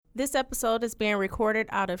This episode is being recorded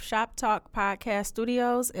out of Shop Talk Podcast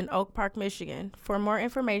Studios in Oak Park, Michigan. For more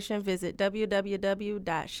information, visit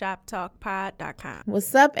www.shoptalkpod.com.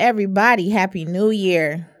 What's up, everybody? Happy New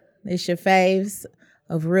Year. It's your faves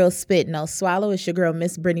of Real Spit No Swallow. It's your girl,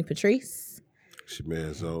 Miss Brittany Patrice. It's your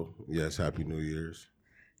man, Zoe. Yes, Happy New Year's.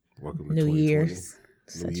 Welcome to New 2020. Year's. New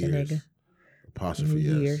Such Year's. a nigga. Apostrophe New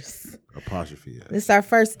yes. Year's. Apostrophe yes. This is our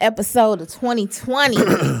first episode of 2020.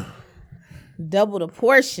 Double the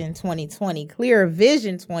portion 2020. Clearer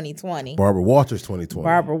vision 2020. Barbara Walters 2020.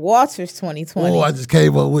 Barbara Walters 2020. Oh, I just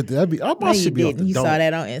came up with that. No, you didn't. You saw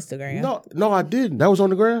that on Instagram. No, I didn't. That was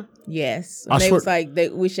on the ground? Yes. I They swear- was like,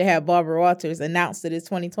 we should have Barbara Walters announce that it's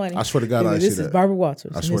 2020. I swear to God, I ain't This see is that. Barbara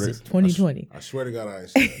Walters. I And swear this to- is 2020. I swear to God, I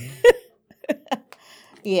ain't see that.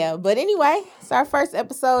 Yeah, but anyway, it's our first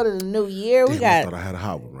episode of the new year. We Damn, I thought got, I had a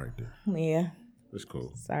hot one right there. yeah. That's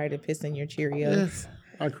cool. Sorry to piss in your Cheerios.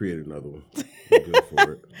 I created another one. I'm good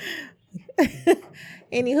for it.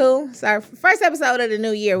 Anywho, it's our first episode of the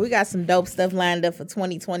new year. We got some dope stuff lined up for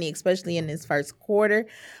 2020, especially in this first quarter.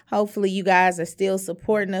 Hopefully, you guys are still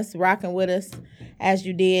supporting us, rocking with us as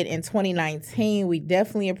you did in 2019. We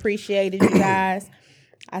definitely appreciated you guys.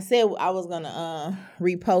 I said I was going to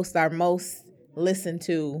repost our most listened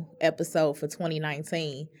to episode for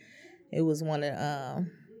 2019. It was one of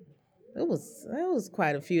it was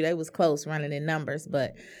quite a few. They was close running in numbers,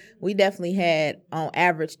 but we definitely had on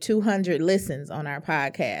average 200 listens on our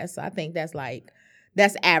podcast. So I think that's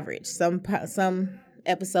average. Some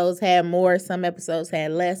episodes had more, some episodes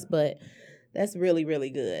had less, but that's really, really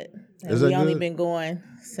good. And Is that we only good? been going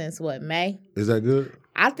since May? Is that good?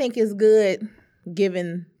 I think it's good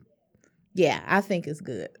I think it's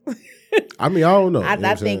good. I mean, I don't know. I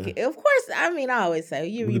think, of course, I always say,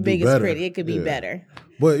 you're We your could do biggest better. critic. It could be Yeah. better.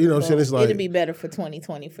 But, you know what I'm saying? It's like, It'll be better for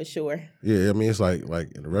 2020 for sure. yeah, I mean, it's like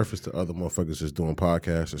in reference to other motherfuckers just doing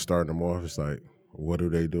podcasts and starting them off, it's like, what do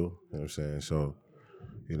they do? You know what I'm saying? So,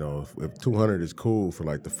 you know, if 200 is cool for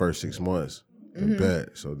like the first 6 months, then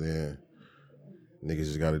bet. So then niggas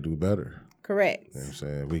just got to do better. Correct. You know what I'm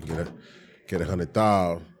saying? We can get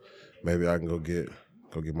 100,000. Maybe I can go get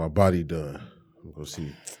my body done. I'm going to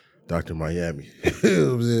see Dr. Miami. You know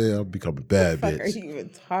what I'm saying? I'll become a bad What the fuck are bitch. you even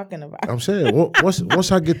talking about? I'm saying,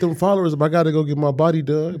 once I get them followers, if I got to go get my body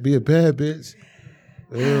done, be a bad bitch.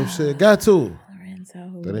 You know what I'm saying? Got to.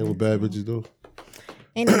 Lorenzo. That ain't what bad bitches do.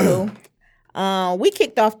 Anywho, we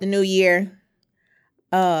kicked off the new year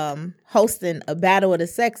hosting a Battle of the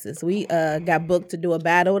Sexes. We got booked to do a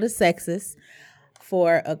Battle of the Sexes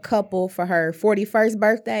for a couple for her 41st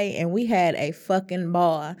birthday, and we had a fucking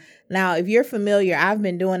ball. Now, if you're familiar, I've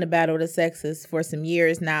been doing the Battle of the Sexes for some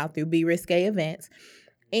years now through Be Risque events,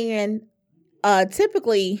 and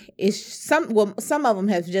typically it's some of them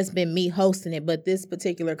have just been me hosting it, but this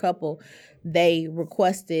particular couple, they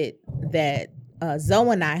requested that Zoe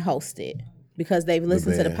and I host it because they've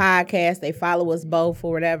listened to the podcast, they follow us both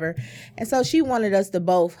or whatever, and so she wanted us to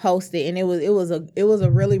both host it, and it was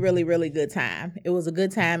a really, really, really good time. It was a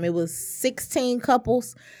good time. It was 16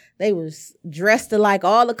 couples. They was dressed alike.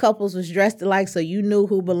 All the couples was dressed alike, so you knew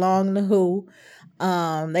who belonged to who.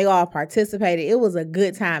 They all participated. It was a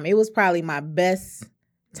good time. It was probably my best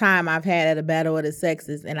time I've had at a Battle of the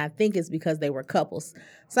Sexes, and I think it's because they were couples.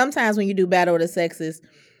 Sometimes when you do Battle of the Sexes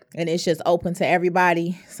and it's just open to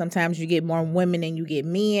everybody, sometimes you get more women than you get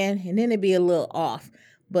men, and then it'd be a little off.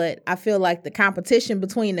 But I feel like the competition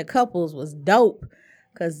between the couples was dope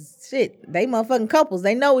because, shit, they motherfucking couples.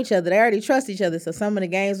 They know each other. They already trust each other. So some of the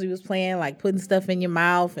games we was playing, like putting stuff in your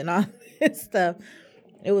mouth and all this stuff,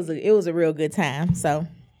 it was a real good time. So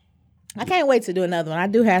I can't wait to do another one. I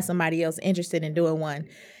do have somebody else interested in doing one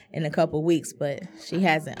in a couple weeks, but she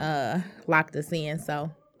hasn't locked us in.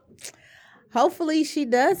 So hopefully she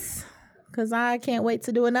does, because I can't wait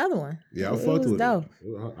to do another one. Yeah, I It fucked was with dope.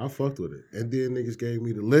 it. I fucked with it. And then niggas gave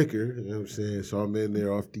me the liquor, you know what I'm saying? So I'm in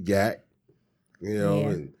there off the yak, you know,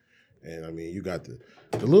 Yeah. and I mean, you got the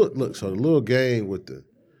look, so the little game with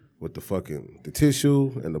the fucking the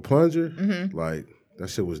tissue and the plunger, like that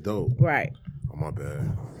shit was dope. Right. Oh, my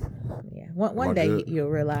bad. Yeah. One I day good? you'll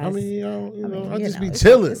realize. I mean, I just be it's-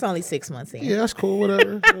 chilling. It's only 6 months in. Yeah, that's cool, whatever. You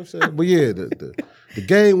know what I'm saying? But yeah, the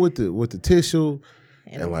game with the tissue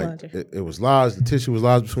And and the like plunger. it was lodged, the tissue was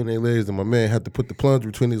lodged between their legs, and my man had to put the plunger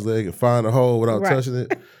between his leg and find a hole without Right. touching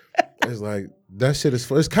it. It's like that shit is.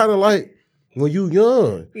 It's kind of like when you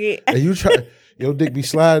young, Yeah. and you try your dick be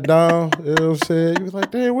sliding down. You know what I'm saying? You was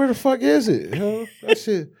like, damn, where the fuck is it? You know?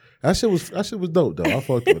 That shit was dope though. I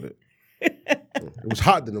fucked with it. It was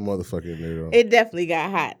hot than the motherfucker in there though. It definitely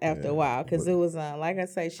got hot after a while because it was, like I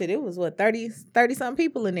say, shit, it was 30 something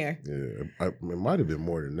people in there. Yeah, it might have been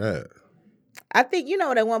more than that. I think,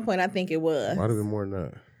 at one point I think it was. Might have been more than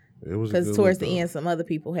that. It was because towards the end, some other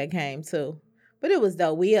people had came too. But it was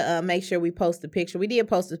dope. We make sure we post the picture. We did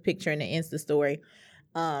post a picture in the Insta story.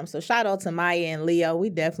 So shout out to Maya and Leo. We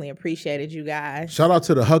definitely appreciated you guys. Shout out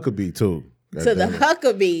to the Huckabee too. To the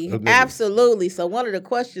Huckabee, absolutely. So one of the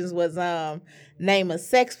questions was name a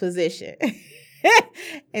sex position.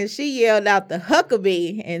 And she yelled out the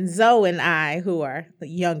Huckabee, and Zoe and I, who are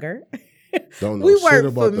younger, we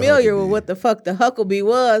weren't familiar with what the fuck the Huckabee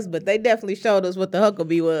was, but they definitely showed us what the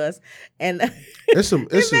Huckabee was. And it made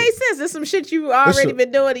sense. It's some shit you already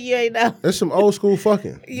been doing and you ain't know. It's some old school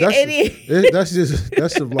fucking.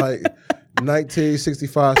 That's some like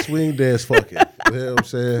 1965 swing dance fucking. You know what I'm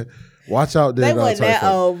saying? Watch out there. They wasn't that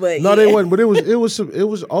old, but no, they wasn't. But it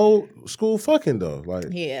was old school fucking though. Like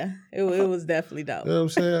it was definitely dope. You know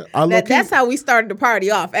what I'm saying? That's how we started the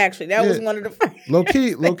party off. Actually, that was one of the first. Low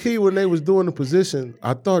key, when they was doing the position,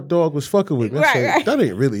 I thought dog was fucking with me. Right. That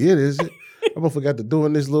ain't really it, is it? I forgot to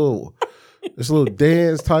doing this little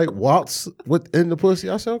dance type waltz within the pussy.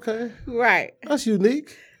 I said, okay, right. That's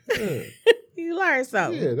unique. Yeah. You learn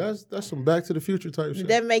something. Yeah, that's some Back to the Future type shit.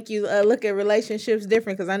 That make you look at relationships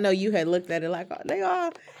different, because I know you had looked at it like, oh, they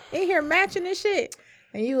all in here matching and shit.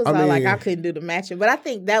 And you was like, I couldn't do the matching. But I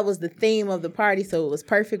think that was the theme of the party, so it was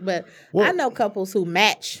perfect. But I know couples who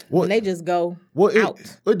match and they just go out.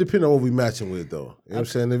 It depends on what we matching with, though. You know what I'm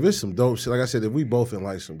saying? If it's some dope shit, like I said, if we both in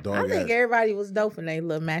like some dog I think everybody was dope in they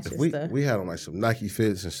little matching stuff. We had on like some Nike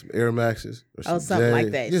Fits and some Air Maxes. Or something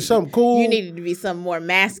like that. Yeah, something cool. You needed to be something more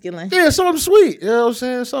masculine. Yeah, something sweet. You know what I'm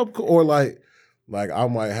saying? Something cool. Or like I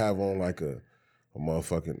might have on like a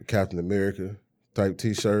motherfucking Captain America type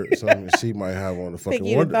T-shirt or something. And she might have on the fucking. I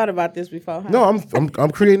think you thought about this before, huh? No,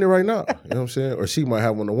 I'm creating it right now. You know what I'm saying? Or she might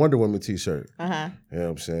have on a Wonder Woman T-shirt. You know what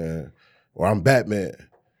I'm saying? Or I'm Batman,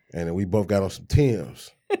 and then we both got on some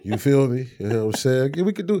Timbs. You feel me? You know what I'm saying?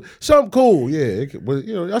 We could do something cool. Yeah, but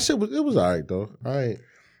that shit was all right though.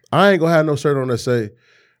 I ain't gonna have no shirt on that say,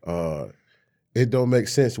 "It don't make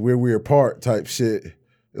sense where we're apart" type shit.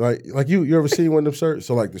 Like you ever seen one of them shirts?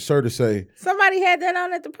 So like the shirt to say somebody had that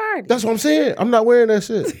on at the party. That's what I'm saying. I'm not wearing that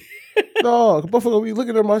shit. No, motherfucker, be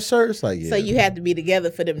looking at my shirt. It's like, yeah. So you have to be together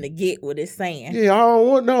for them to get what it's saying. Yeah, I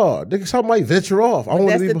don't want Something might venture off.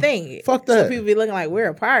 That's the thing. Fuck that. So people be looking like we're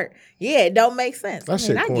apart. Yeah, it don't make sense. That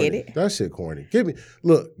shit corny. I get it. That shit corny. Give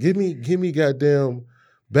me goddamn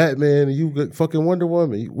Batman and you fucking Wonder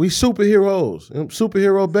Woman. We superheroes.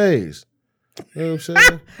 Superhero bays. You know what I'm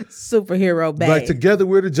saying? Superhero bag. Like together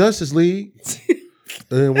we're the Justice League.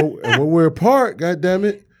 and when we're apart,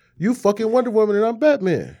 goddammit, you fucking Wonder Woman and I'm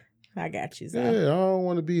Batman. I got you, son. Yeah, I don't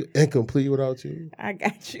want to be incomplete without you. I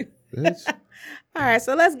got you. All right,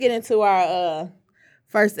 so let's get into our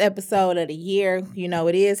first episode of the year.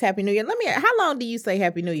 It is Happy New Year. How long do you say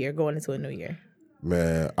Happy New Year going into a new year?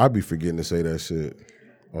 Man, I be forgetting to say that shit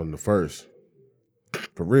on the first.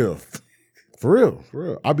 For real. For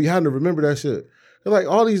real. I be having to remember that shit. Like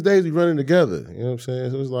all these days we running together. You know what I'm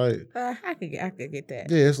saying? So it's like I could get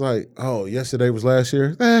that. Yeah, it's like, oh, yesterday was last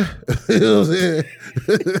year. You know what I'm saying?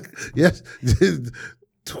 Yes.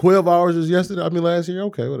 12 hours was yesterday. Last year.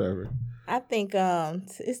 Okay, whatever. I think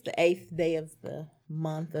it's the 8th day of the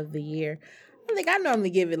month of the year. I think I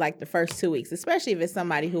normally give it like the first 2 weeks, especially if it's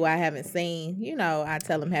somebody who I haven't seen. I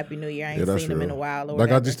tell them Happy New Year. I ain't seen them in a while. Or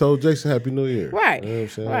whatever. I just told Jason Happy New Year. Right. You know what I'm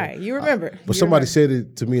saying? Right. You remember. But somebody said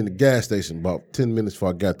it to me in the gas station about 10 minutes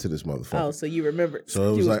before I got to this motherfucker. Oh, so you remember.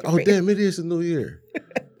 So it was like, oh, damn, it is a new year.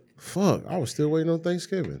 Fuck, I was still waiting on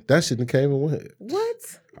Thanksgiving. That shit came and went.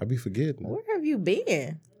 What? I be forgetting. Where have you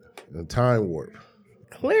been? A time warp.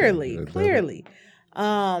 Clearly.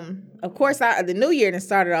 Of course, the new year done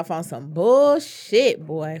started off on some bullshit,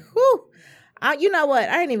 boy. Whew. You know what?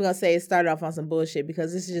 I ain't even gonna say it started off on some bullshit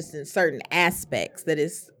because it's just in certain aspects that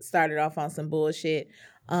it's started off on some bullshit.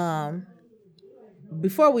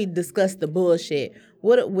 Before we discuss the bullshit,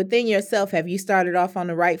 what within yourself have you started off on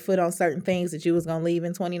the right foot on certain things that you was gonna leave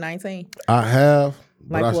in 2019? I have.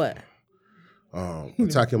 Like what?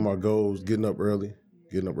 Attacking my goals, getting up earlier.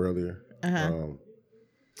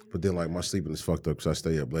 But then, like, my sleeping is fucked up because I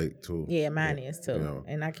stay up late, too. Yeah, mine is, too.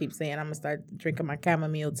 And I keep saying I'm going to start drinking my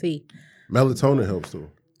chamomile tea. Melatonin helps, too.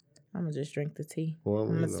 I'm going to just drink the tea. Well, I'm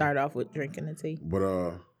going to start off with drinking the tea. But,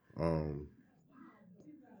 I'm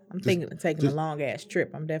thinking of taking a long-ass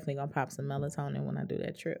trip. I'm definitely going to pop some melatonin when I do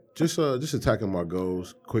that trip. Just attacking my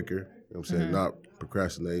goals quicker. You know what I'm saying? Not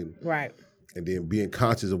procrastinating. Right. And then being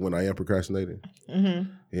conscious of when I am procrastinating. Mm-hmm. You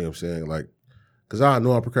know what I'm saying? Like, because I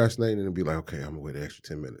know I'm procrastinating and be like, okay, I'm going to wait the extra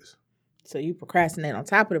 10 minutes. So you procrastinate on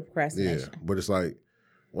top of the procrastination. Yeah, but it's like,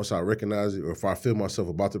 once I recognize it, or if I feel myself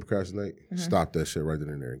about to procrastinate, stop that shit right then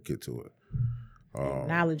and there and get to it.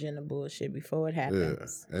 Acknowledging the bullshit before it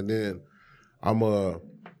happens. Yeah, and then I'm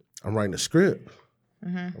writing a script.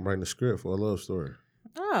 I'm writing a script for a love story.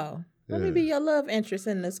 Oh, let me be your love interest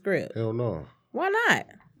in the script. Hell no. Why not?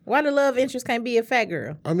 Why the love interest can't be a fat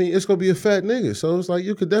girl? I mean, it's gonna be a fat nigga, so it's like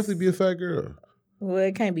you could definitely be a fat girl. Well,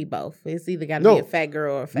 it can't be both. It's either got to be a fat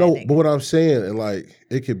girl or a fat nigga. But what I'm saying, and like,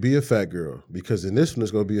 it could be a fat girl because in this one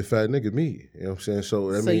it's gonna be a fat nigga, me. You know what I'm saying?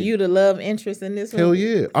 So I mean, you the love interest in this one? Hell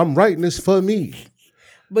yeah, I'm writing this for me.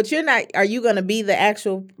 But you're not. Are you gonna be the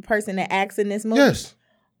actual person that acts in this movie? Yes.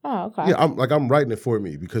 Oh, okay. Yeah, I'm writing it for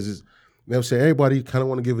me because it's. You know what I'm saying? Everybody kind of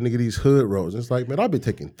want to give a nigga these hood roles. It's like, man, I've been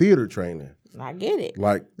taking theater training. I get it.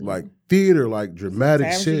 Like theater, like dramatic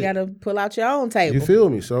Sometimes shit. You gotta pull out your own table. You feel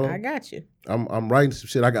me? So I got you. I'm writing some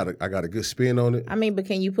shit. I got a good spin on it. I mean, but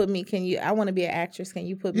can you put me? I want to be an actress. Can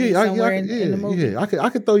you put me somewhere in the movie? Yeah, I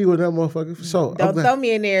can throw you in that motherfucker for sure. Don't throw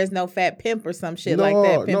me in there as no fat pimp or some shit like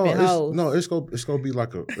that. Pimping hoes. No, it's gonna be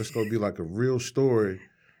like a real story,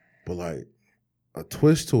 but like a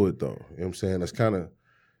twist to it though. You know what I'm saying? It's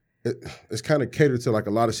kind of catered to like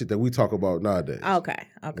a lot of shit that we talk about nowadays. Okay.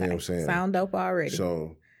 You know what I'm saying? Sound dope already.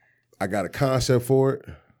 So I got a concept for it.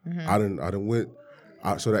 I didn't went.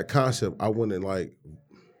 So that concept, I went and like,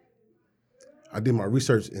 I did my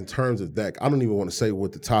research in terms of that. I don't even want to say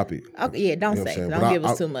what the topic. Okay, yeah, don't say. Don't give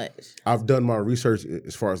us too much. I've done my research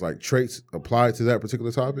as far as like traits applied to that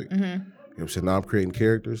particular topic. You know what I'm saying? Now I'm creating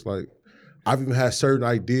characters. Like, I've even had certain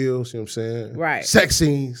ideals, you know what I'm saying? Right. Sex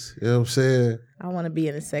scenes, you know what I'm saying? I want to be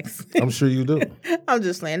in a sex. I'm sure you do. I'm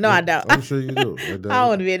just playing. No, I don't. I'm sure you do. I don't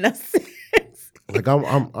want to be in no sex. Like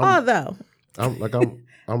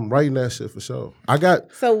I'm writing that shit for sure.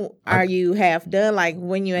 So are you half done? Like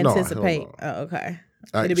when you anticipate? No. Oh, okay.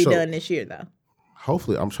 It'll be done this year though.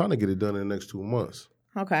 Hopefully, I'm trying to get it done in the next 2 months.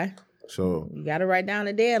 Okay. So you got to write down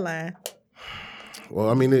a deadline. Well,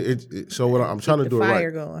 I mean, so what I'm trying to do fire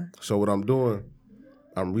right. Going. So what I'm doing,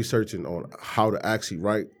 I'm researching on how to actually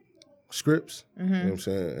write scripts. You know what I'm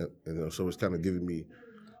saying? And so it's kind of giving me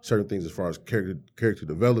certain things as far as character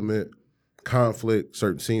development, conflict,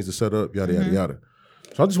 certain scenes to set up, yada, yada, yada.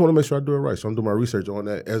 So I just want to make sure I do it right. So I'm doing my research on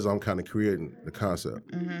that as I'm kind of creating the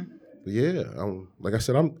concept. But yeah, like I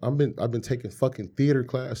said, I've been taking fucking theater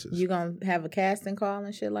classes. You gonna have a casting call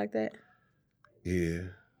and shit like that? Yeah.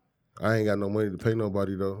 I ain't got no money to pay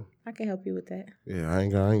nobody though. I can help you with that. Yeah,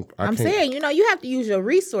 I'm saying, you have to use your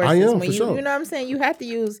resources. I am, when for sure. You know what I'm saying? You have to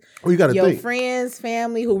use you gotta your think. Friends,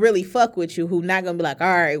 family who really fuck with you, who not gonna be like, all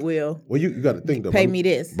right, Will. Well, you got to think though. Pay me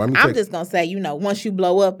this. I'm just gonna say, once you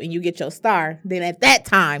blow up and you get your star, then at that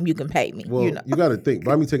time you can pay me. Well, you got to think.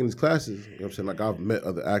 By me taking these classes, you know what I'm saying? Like I've met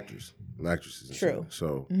other actors and actresses. And True. Shit.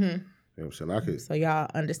 So, you know what I'm saying? I could. So y'all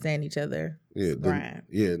understand each other. Yeah.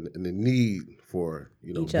 And the need for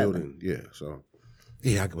each building. Other. Yeah. So.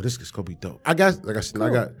 Yeah, this is gonna be dope. I got, like I said,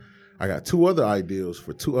 cool. I got 2 other ideals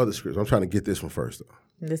for 2 other scripts. I'm trying to get this one first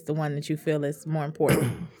though. This the one that you feel is more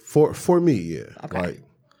important for me, yeah. Okay. Like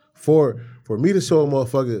for me to show a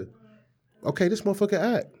motherfucker, okay, this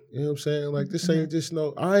motherfucker act. You know what I'm saying? Like this ain't just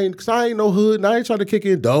I ain't no hood, and I ain't trying to kick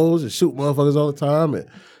in doors and shoot motherfuckers all the time and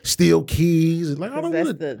steal keys and like I don't that's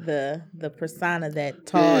want the persona that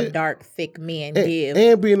tall, dark, thick men give.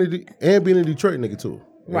 And being a Detroit nigga too.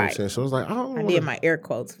 You know what I'm saying? So it's like, I did my air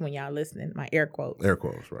quotes when y'all listening. My air quotes. Air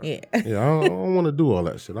quotes, right. Yeah. Yeah, I don't want to do all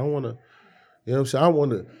that shit. I want to, you know what I'm saying? I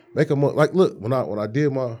want to make them, like, look, when I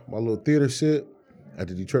did my little theater shit at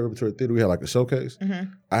the Detroit Repertory Theater, we had like a showcase.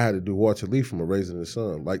 I had to do Walter Lee from A Raisin in the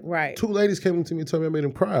Sun. Like, 2 ladies came to me and told me I made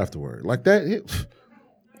them cry afterward. Like that,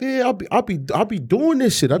 yeah, I'll be doing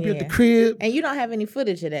this shit. I'll be at the crib. And you don't have any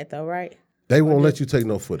footage of that though, right? They won't let you take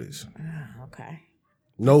no footage. Okay.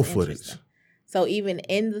 No footage. So even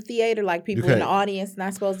in the theater, like people in the audience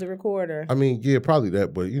not supposed to record or? I mean, yeah, probably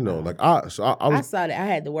that, but like I saw that. I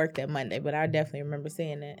had to work that Monday, but I definitely remember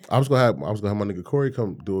seeing that. I was gonna have my nigga Corey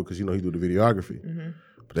come do it because he do the videography,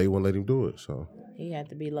 but they wouldn't let him do it. So he had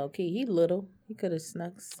to be low key. He little. He could have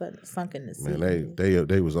sunk in the seat. Man,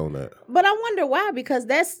 they was on that. But I wonder why, because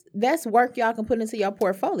that's work y'all can put into your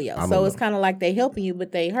portfolio. So it's kind of like they helping you,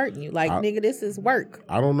 but they hurting you. Like nigga, this is work.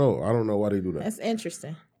 I don't know why they do that. That's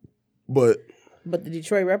interesting. But the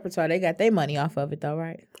Detroit Repertoire, they got their money off of it though,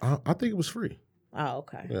 right? I think it was free. Oh,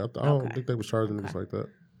 okay. Yeah, I don't think they was charging niggas like that.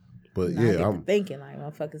 But I'm thinking like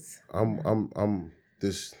motherfuckers. I'm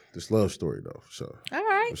this love story though. So all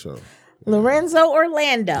right. For sure. Lorenzo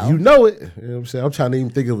Orlando. You know it. You know what I'm saying? I'm trying to even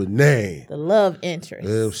think of a name. The love interest. You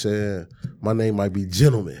know what I'm saying? My name might be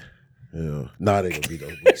Gentleman. Nah, they gonna be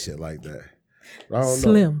no shit like that. I don't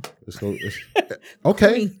Slim. know. It's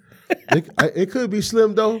okay. It could be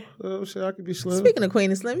Slim though. I'm saying I could be Slim. Speaking of Queen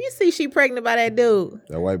and Slim, you see she pregnant by that dude.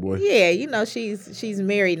 That white boy. Yeah, you know she's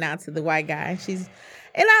married now to the white guy.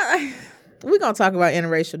 We're gonna talk about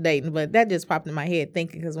interracial dating, but that just popped in my head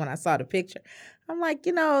thinking because when I saw the picture, I'm like,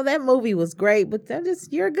 that movie was great, but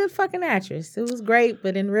you're a good fucking actress. It was great,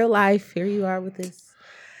 but in real life, here you are with this.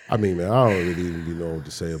 I mean, man, I don't really even know what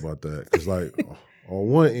to say about that because, like, on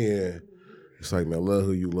one end, it's like, man, love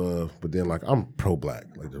who you love, but then, like, I'm pro-black,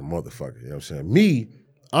 like the motherfucker. You know what I'm saying? Me,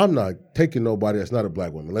 I'm not taking nobody that's not a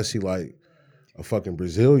black woman unless she like a fucking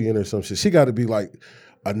Brazilian or some shit. She got to be like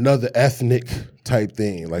another ethnic type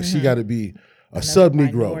thing. Like she got to be a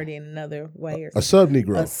sub-Negro. In another way or a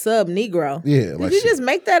sub-Negro. A sub-Negro. Yeah. Did you just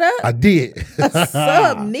make that up? I did. A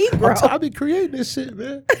sub-Negro. I be creating this shit,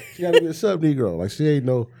 man. She got to be a sub-Negro. Like she ain't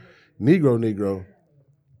no Negro.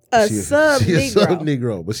 She a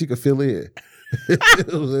sub-Negro, but she can fill in. You know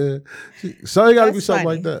what I'm saying? So it got to be something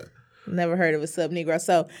like that. Never heard of a sub-Negro.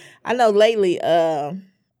 So I know lately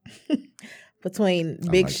between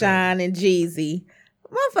Big Sean and Jeezy,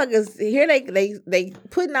 motherfuckers here they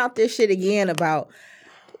putting out this shit again about,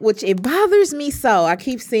 which it bothers me so. I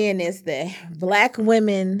keep saying this, that black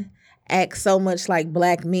women act so much like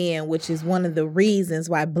black men, which is one of the reasons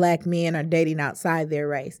why black men are dating outside their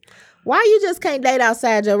race. Why you just can't date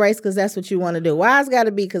outside your race because that's what you want to do? Why it's got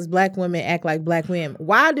to be because black women act like black women?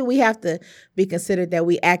 Why do we have to be considered that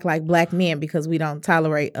we act like black men because we don't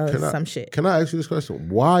tolerate some shit? Can I ask you this question?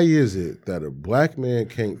 Why is it that a black man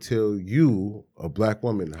can't tell you, a black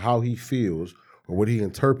woman, how he feels or what he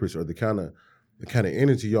interprets or the kind of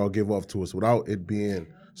energy y'all give off to us without it being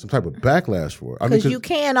some type of backlash for it? Because you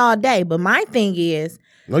can all day. But my thing is,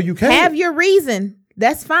 no, you can't. Have your reason.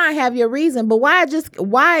 That's fine, have your reason, but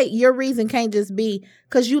why your reason can't just be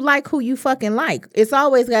because you like who you fucking like? It's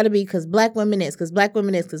always got to be because black women is, because black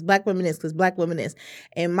women is, because black women is, because black women is.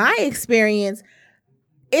 In my experience,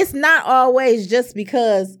 it's not always just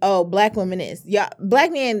because, black women is. Yeah,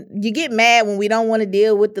 black men, you get mad when we don't want to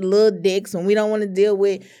deal with the little dicks, when we don't want to deal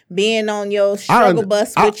with being on your struggle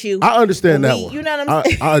bus with you. I understand that one. You know what I'm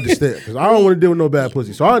saying? I understand, because I don't want to deal with no bad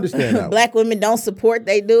pussy, so I understand that Black women don't support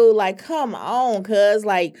they do. Like, come on, cuz,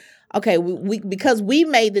 like, okay, we because we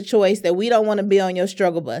made the choice that we don't want to be on your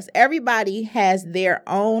struggle bus. Everybody has their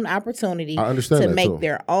own opportunity to make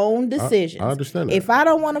their own decisions. I understand that. If I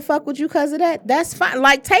don't want to fuck with you because of that, that's fine.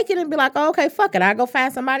 Like, take it and be like, okay, fuck it, I'll go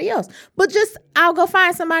find somebody else. But I'll go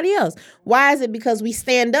find somebody else. Why is it because we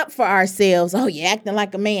stand up for ourselves? Oh, you acting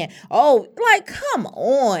like a man. Oh, like, come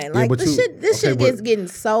on. Like, this shit is getting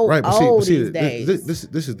so old these days.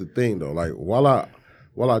 This is the thing, though. Like, while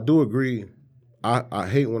I do agree, I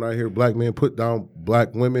hate when I hear black men put down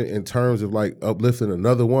black women in terms of like uplifting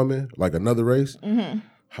another woman, like another race. Mm-hmm.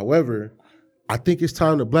 However, I think it's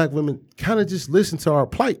time that black women kind of just listen to our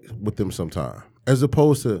plight with them sometime, as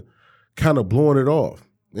opposed to kind of blowing it off.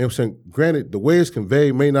 You know what I'm saying? Granted, the way it's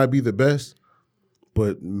conveyed may not be the best,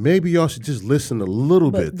 but maybe y'all should just listen a little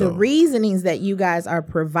bit, though. The reasonings that you guys are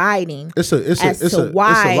providing it's a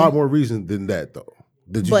lot more reason than that, though.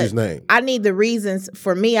 Did you just name? I need the reasons.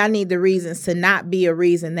 For me, I need the reasons to not be a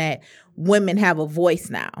reason that women have a voice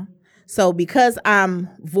now. So because I'm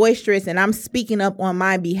boisterous and I'm speaking up on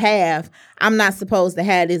my behalf, I'm not supposed to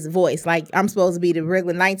have this voice. Like, I'm supposed to be the regular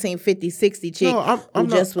 1950, 60 chick who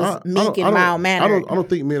just was meek and mild-mannered. I don't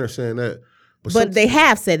think men are saying that. But they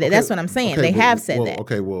have said that. Okay, that's what I'm saying. Okay, they have said that.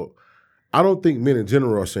 Okay, well, I don't think men in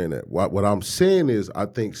general are saying that. What I'm saying is I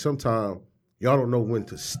think sometimes y'all don't know when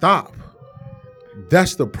to stop.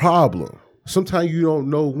 That's the problem. Sometimes you don't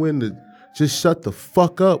know when to just shut the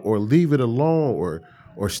fuck up or leave it alone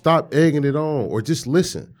or stop egging it on or just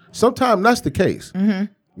listen. Sometimes that's the case.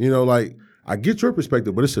 Mm-hmm. You know, like, I get your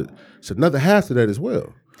perspective, but it's another half to that as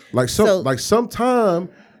well. Like sometimes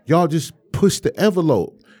y'all just push the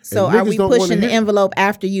envelope. So are we pushing the envelope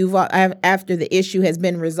after the issue has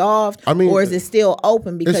been resolved? I mean, or is it still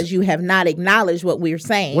open because you have not acknowledged what we're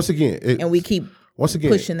saying? Once again, and we keep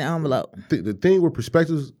pushing the envelope. The thing with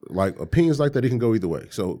perspectives, like opinions like that, it can go either way.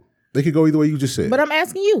 So they could go either way you just said. But I'm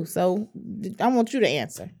asking you, so I want you to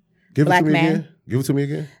answer. Give it to me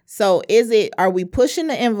again. So are we pushing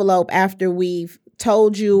the envelope after we've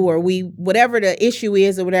told you or whatever the issue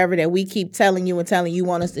is or whatever that we keep telling you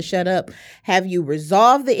want us to shut up? Have you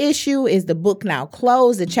resolved the issue? Is the book now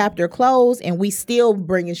closed, the chapter closed, and we still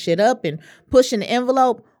bringing shit up and pushing the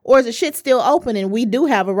envelope? Or is the shit still open and we do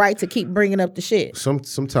have a right to keep bringing up the shit?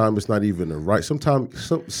 Sometimes it's not even a right.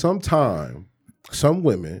 Sometimes some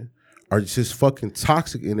women are just fucking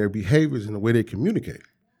toxic in their behaviors and the way they communicate.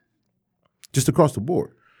 Just across the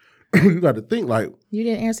board. You got to think like... You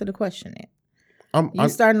didn't answer the question yet. You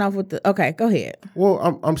starting off with the okay? Go ahead.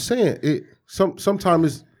 Well, I'm saying it.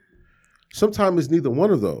 Sometimes it's neither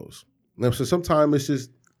one of those. So sometimes it's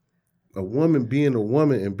just a woman being a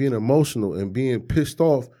woman and being emotional and being pissed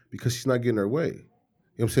off because she's not getting her way. You know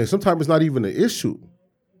what I'm saying? Sometimes it's not even an issue.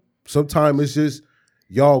 Sometimes it's just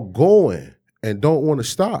y'all going and don't want to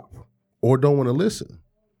stop or don't want to listen.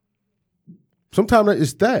 Sometimes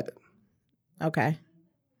it's that. Okay.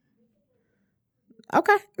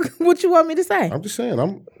 Okay. What you want me to say? I'm just saying.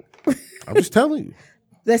 I'm just telling you.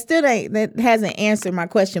 That hasn't answered my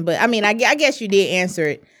question, but I mean, I guess you did answer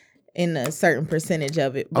it in a certain percentage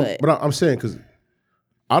of it. But I'm saying because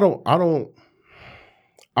I don't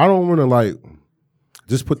want to like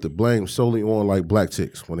just put the blame solely on like black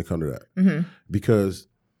chicks when it comes to that, because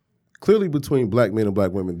clearly between black men and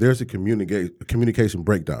black women, there's a communication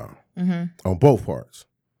breakdown on both parts.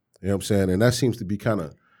 You know what I'm saying? And that seems to be kind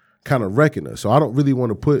of wrecking us. So I don't really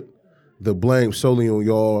want to put the blame solely on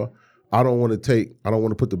y'all. I don't want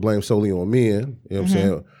to put the blame solely on men. You know what I'm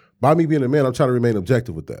saying? By me being a man, I'm trying to remain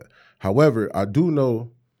objective with that. However, I do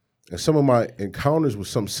know in some of my encounters with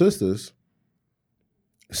some sisters,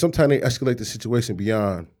 sometimes they escalate the situation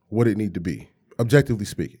beyond what it need to be, objectively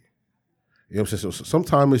speaking. You know what I'm saying? So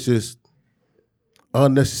sometimes it's just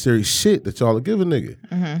unnecessary shit that y'all are giving nigga.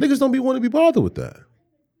 Niggas don't want to be bothered with that.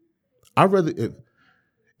 I'd rather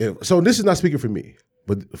if so this is not speaking for me,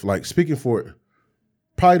 but if, like speaking for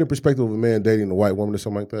probably the perspective of a man dating a white woman or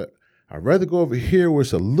something like that, I'd rather go over here where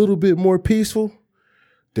it's a little bit more peaceful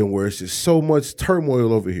than where it's just so much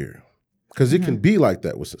turmoil over here. Because it can be like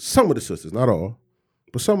that with some of the sisters, not all,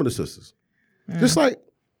 but some of the sisters. Just like,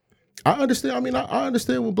 I understand. I mean, I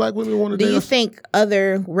understand what black women want to do. Do you think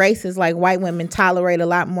other races like white women tolerate a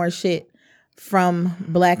lot more shit from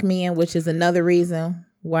black men, which is another reason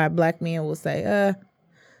why black men will say,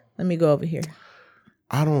 let me go over here.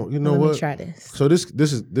 I don't, you know Let what? me try this. So this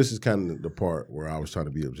is kind of the part where I was trying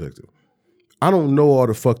to be objective. I don't know all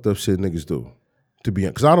the fucked up shit niggas do, to be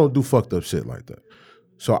honest, because I don't do fucked up shit like that.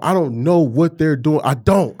 So I don't know what they're doing. I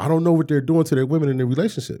don't know what they're doing to their women in their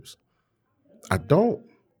relationships. I don't.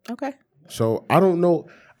 Okay. So I don't know.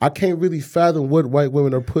 I can't really fathom what white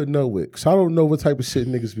women are putting up with, because I don't know what type of shit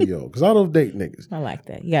niggas be on, because I don't date niggas. I like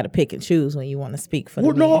that. You got to pick and choose when you want to speak for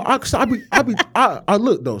Well, the no, men. I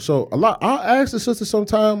look though. So a lot, I ask the sisters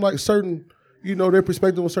sometime like certain, their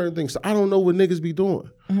perspective on certain things. So I don't know what niggas be doing.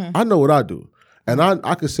 I know what I do, and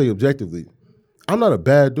I can say objectively, I'm not a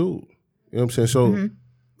bad dude. You know what I'm saying? So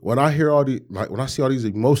when I hear when I see all these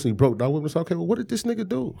emotionally broke down women, it's okay. Well, what did this nigga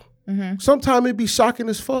do? Sometimes it be shocking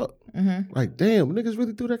as fuck. Like, damn, niggas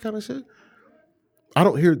really do that kind of shit. I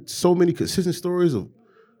don't hear so many consistent stories of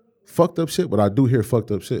fucked up shit, but I do hear fucked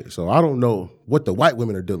up shit. So I don't know what the white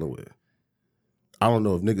women are dealing with. I don't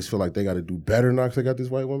know if niggas feel like they got to do better now because they got this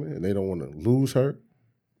white woman and they don't want to lose her.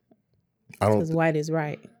 Because white is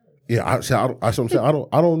right. Yeah, I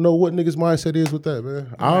don't know what niggas' mindset is with that,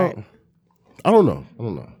 man. I don't know.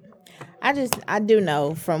 I do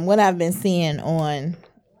know from what I've been seeing on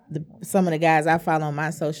some of the guys I follow on my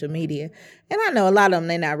social media, and I know a lot of them,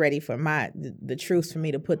 they're not ready for the truth for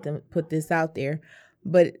me to put this out there,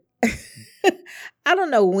 but I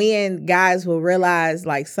don't know when guys will realize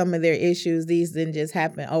like some of their issues, these didn't just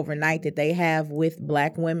happen overnight that they have with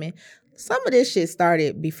black women. Some of this shit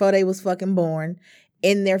started before they was fucking born,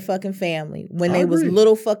 in their fucking family, when they was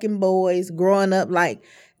little fucking boys growing up, like,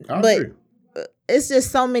 but it's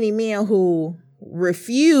just so many men who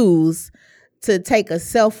refuse to take a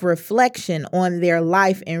self-reflection on their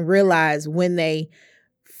life and realize when they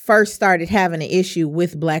first started having an issue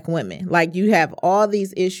with black women. Like, you have all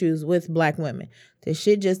these issues with black women. The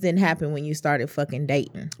shit just didn't happen when you started fucking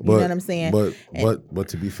dating. You know what I'm saying? But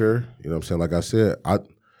to be fair, you know what I'm saying? Like I said,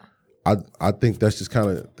 I think that's just kind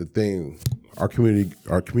of the thing our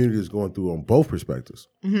community is going through on both perspectives.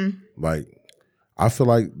 Like, I feel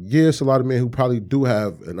like, yes, a lot of men who probably do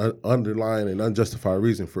have an underlying and unjustified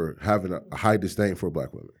reason for having a high disdain for black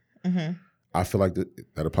women. I feel like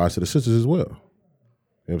that applies to the sisters as well. You know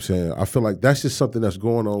what I'm saying? I feel like that's just something that's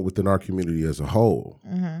going on within our community as a whole,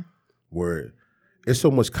 where it's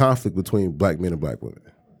so much conflict between black men and black women.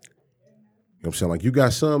 You know what I'm saying? Like, you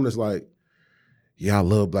got some that's like, yeah, I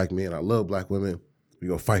love black men, I love black women, we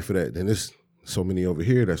gonna fight for that. Then there's so many over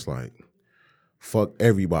here that's like, fuck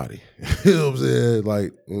everybody. You know what I'm saying?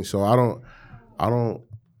 Like, and so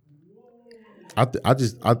I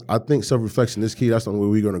think self-reflection is key. That's the only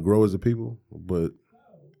way we're gonna grow as a people. But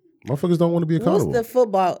motherfuckers don't want to be accountable. What's the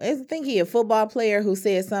football? I think he a football player who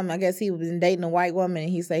said something. I guess he was dating a white woman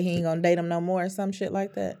and he said he ain't gonna date him no more or some shit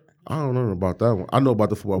like that. I don't know about that one. I know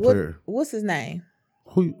about the football player. What's his name?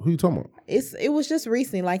 Who you talking about? It was just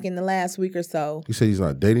recently, like in the last week or so. He said he's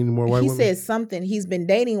not dating any more white women? He said something. He's been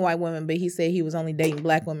dating white women, but he said he was only dating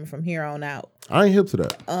black women from here on out. I ain't hip to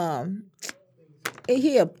that.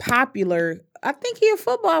 He a popular, I think he a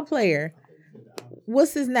football player.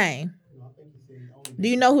 What's his name? Do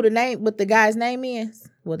you know what the guy's name is?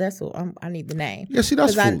 Well, that's what I need the name. Yeah, see,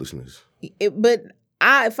 that's foolishness.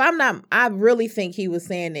 I really think he was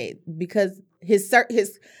saying it because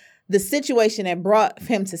the situation that brought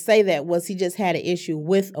him to say that was he just had an issue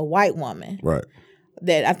with a white woman. Right.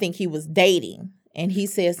 That I think he was dating. And he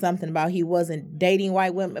said something about he wasn't dating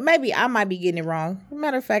white women. Maybe I might be getting it wrong.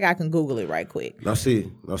 Matter of fact, I can Google it right quick. Now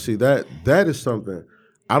see that is something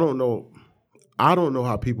I don't know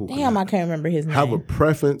how people I can't remember his name. Have a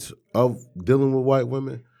preference of dealing with white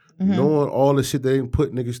women, knowing all the shit they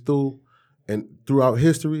put niggas through and throughout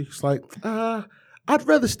history. It's like, I'd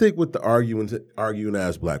rather stick with the arguing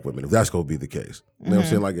as black women, if that's gonna be the case. You know what I'm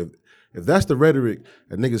saying? Like if that's the rhetoric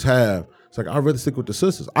that niggas have, it's like I'd rather stick with the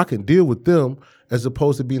sisters. I can deal with them as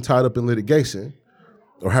opposed to being tied up in litigation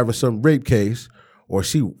or having some rape case or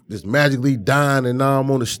she just magically dying and now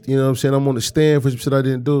I'm on the, you know what I'm saying, I'm on the stand for some shit I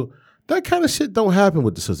didn't do. That kind of shit don't happen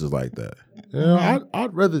with the sisters like that. You know,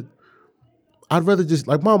 I'd rather just,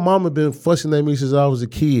 like, my mama been fussing at me since I was a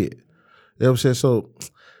kid. You know what I'm saying? So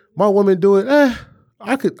my woman do it,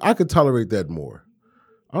 I could tolerate that more.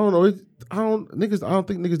 I don't know. I don't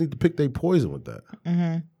think niggas need to pick their poison with that.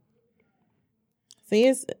 Mm-hmm.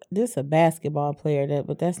 See, this a basketball player,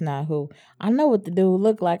 but that's not who. I know what the dude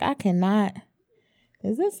look like. I cannot.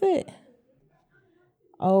 Is this it?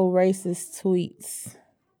 Old racist tweets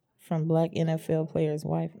from black NFL player's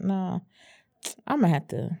wife. Nah, I'm gonna have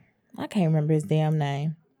to. I can't remember his damn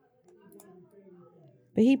name.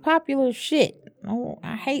 But he popular as shit. Oh,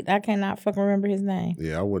 I cannot fucking remember his name.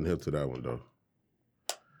 Yeah, I wasn't hip to that one though.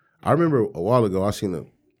 I remember a while ago I seen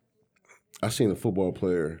a football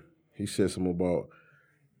player. He said something about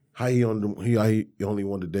how he only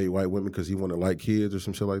wanted to date white women because he wanted to like kids or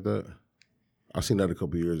some shit like that. I seen that a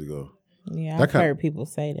couple years ago. Yeah, I've heard people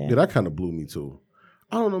say that. Yeah, that kind of blew me too.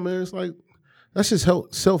 I don't know, man. It's like that's just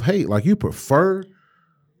self-hate. Like you prefer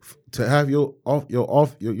to have your you know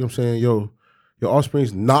what I'm saying, your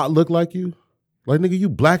offsprings not look like you. Like, nigga, you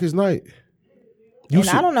black as night.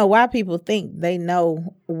 I don't know why people think they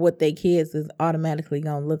know what their kids is automatically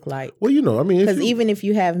gonna look like. Well, you know, I mean, because even if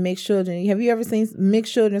you have mixed children, have you ever seen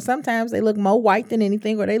mixed children? Sometimes they look more white than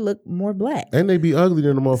anything, or they look more black, and they be ugly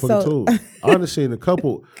than the motherfucker too. I done seen a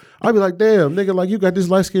couple. I be like, damn, nigga, like you got this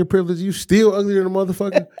light skin privilege, you still ugly than the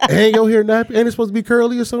motherfucker, and your hair nappy, and it's supposed to be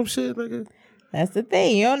curly or some shit, nigga. That's the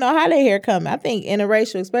thing. You don't know how their hair come. I think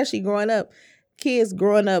interracial, especially growing up. Kids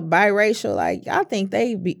growing up biracial, like I think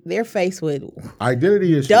they're faced with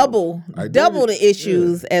identity issues, double the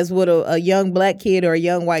issues as what a young black kid or a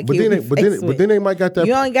young white kid. But then they might got that.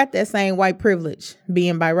 You only got that same white privilege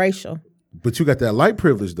being biracial. But you got that light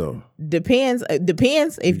privilege though. Depends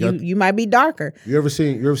if you might be darker. You ever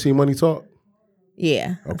seen Money Talk?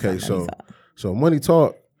 Yeah. Okay, so Money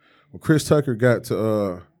Talk. When Chris Tucker got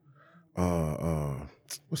to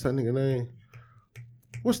what's that nigga name?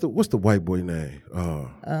 What's the white boy name?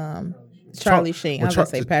 Charlie Sheen. I was gonna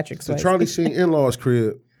say Patrick Swayze. The Charlie Sheen in-laws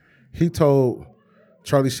crib. He told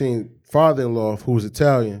Charlie Sheen father-in-law, who was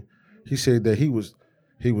Italian, he said that he was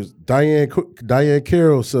Diane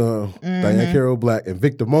Carroll's son, Diane Carroll Black, and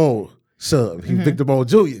Victor Moe's son. He was Victor Moe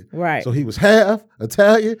Jr. Right. So he was half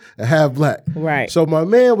Italian and half black. Right. So my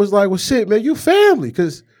man was like, well, shit, man, you family,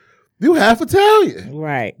 because you half Italian.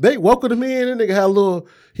 Right. They welcomed him in, and nigga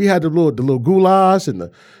had the little goulash and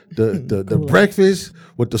the breakfast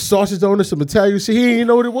with the sausage on it, some Italian shit. He didn't even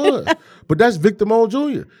know what it was. But that's Victor Moe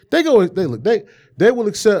Jr. They will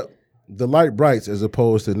accept the light brights as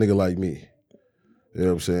opposed to a nigga like me. You know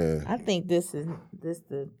what I'm saying? I think this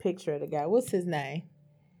the picture of the guy. What's his name?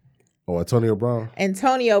 Oh, Antonio Brown.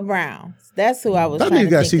 Antonio Brown. That's who I was trying to think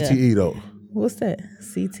of. That nigga got CTE though. What's that?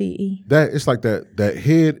 CTE? That it's like that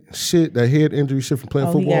head shit, that head injury shit from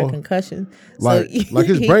playing football. He got concussion. Like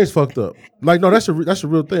his brain's fucked up. Like, no, that's a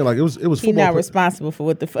real thing. Like it was football. He's not responsible for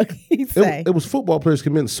what the fuck he say. It was football players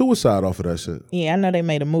committing suicide off of that shit. Yeah, I know they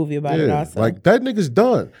made a movie about it also. Like that nigga's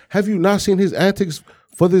done. Have you not seen his antics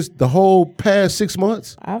for the whole past 6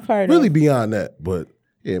 months? I've heard really beyond that. But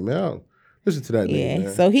yeah, man, listen to that nigga,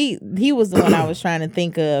 man. So he was the one I was trying to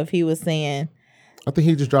think of. He was saying, I think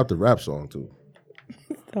he just dropped a rap song too.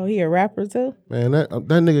 Oh, he a rapper too? Man, that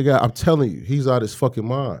nigga got, I'm telling you, he's out his fucking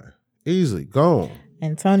mind. Easily gone.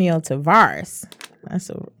 Antonio Tavares.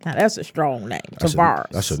 That's a strong name.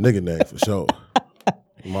 Tavares. That's a nigga name for sure.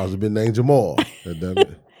 He might as well been named Jamal.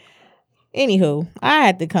 Anywho, I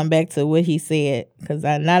had to come back to what he said because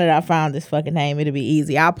now that I found this fucking name, it'll be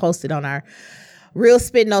easy. I'll post it on our Real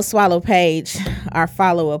Spit No Swallow page, our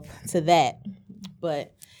follow-up to that.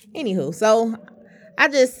 But anywho, so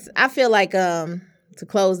I feel like to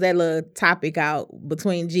close that little topic out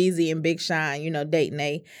between Jeezy and Big Sean, you know,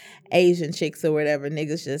 dating Asian chicks or whatever,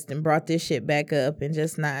 niggas just done brought this shit back up and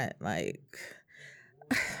just not like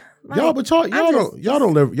y'all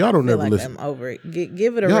don't never listen. I'm over it.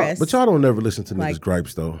 Give it a y'all, rest. But y'all don't never listen to Like, niggas'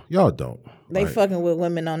 gripes though. Y'all don't. They Like, fucking with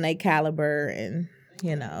women on their caliber and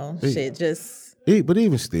you know shit. Just but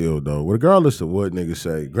even still though, regardless of what niggas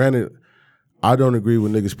say, granted, I don't agree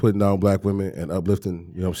with niggas putting down black women and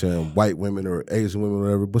uplifting, you know what I'm saying, white women or Asian women or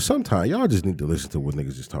whatever. But sometimes y'all just need to listen to what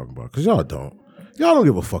niggas is talking about because y'all don't. Y'all don't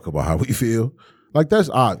give a fuck about how we feel. Like that's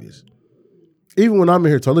obvious. Even when I'm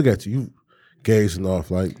in here to look at you gazing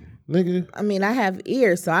off like. Nigga. I mean, I have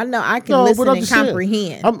ears, so I know I can listen and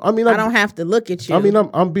comprehend. I don't have to look at you. I mean,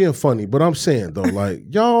 I'm being funny, but I'm saying though, like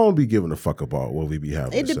y'all don't be giving a fuck about what we be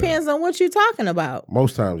having. It depends on what you're talking about.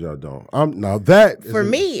 Most times y'all don't. Now that for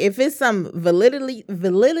me, if it's some validity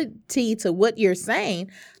to what you're saying,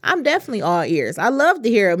 I'm definitely all ears. I love to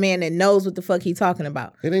hear a man that knows what the fuck he's talking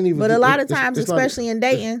about. It ain't even. But a lot of times, especially in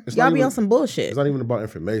dating, y'all be on some bullshit. It's not even about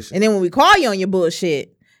information. And then when we call you on your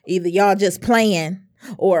bullshit, either y'all just playing.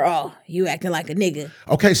 Or you acting like a nigga.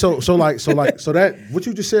 Okay, so that what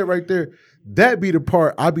you just said right there, that be the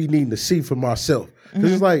part I be needing to see for myself.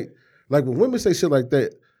 Because it's like when women say shit like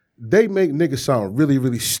that, they make niggas sound really,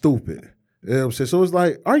 really stupid. You know what I'm saying? So it's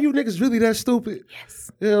like, are you niggas really that stupid? Yes.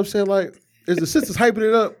 You know what I'm saying? Like, is the sisters hyping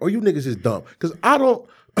it up or you niggas just dumb? Because I don't,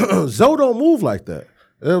 Zoe don't move like that.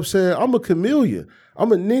 You know what I'm saying? I'm a chameleon.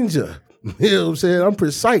 I'm a ninja. You know what I'm saying? I'm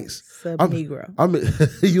precise. Sub-Negro.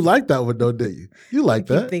 You like that one though, didn't you? You like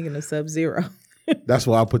that? I keep thinking of Sub-Zero. That's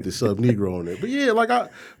why I put the Sub-Negro on it. But yeah,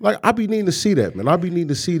 I be needing to see that, man. I be needing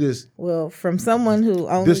to see this. Well, from someone who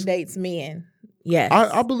only dates men, yes.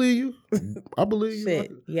 I believe you. I believe Shit,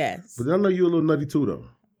 you. yes. But I know you a little nutty too, though.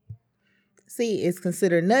 See, it's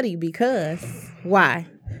considered nutty because why?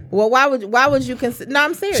 Well, why would you consider? No,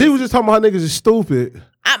 I'm serious. She was just talking about how niggas is stupid.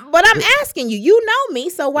 But I'm asking you. You know me,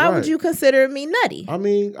 so why would you consider me nutty? I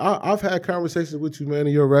mean, I've had conversations with you, man,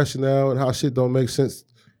 and your rationale and how shit don't make sense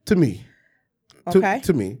to me. Okay.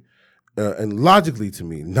 To me, and logically to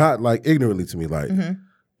me, not like ignorantly to me. Like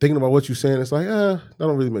thinking about what you're saying, it's like, that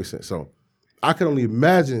don't really make sense. So I can only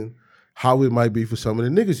imagine how it might be for some of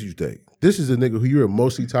the niggas you date. This is a nigga who you're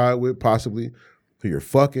mostly tied with, possibly, who you're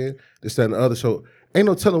fucking, this, that, and the other. So ain't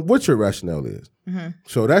no telling what your rationale is.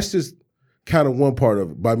 So that's just kind of one part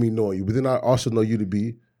of it by me knowing you. But then I also know you to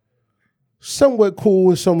be somewhat cool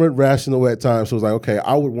and somewhat rational at times. So it's like, okay,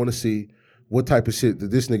 I would want to see what type of shit that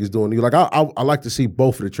this nigga's doing. Like I like to see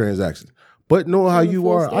both of the transactions. But knowing how you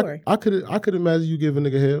are, I could imagine you give a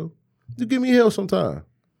nigga hell. You give me hell sometime.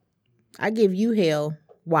 I give you hell.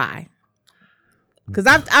 Why? Because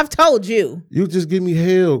I've told you. You just give me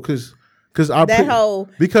hell because I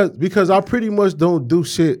pretty much don't do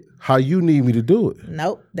shit how you need me to do it.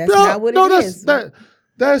 Nope, that's not what it is.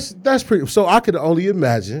 That's pretty. So I could only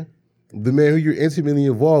imagine the man who you're intimately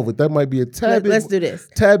involved with. That might be a tad bit. Let's do this.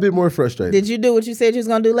 Tad bit more frustrating. Did you do what you said you was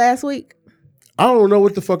gonna do last week? I don't know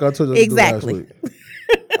what the fuck I told you to do last week.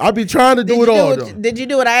 I be trying to do it all. Did you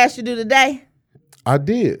do what I asked you to do today? I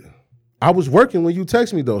did. I was working when you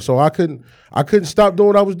texted me though, so I couldn't stop doing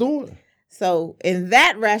what I was doing. So in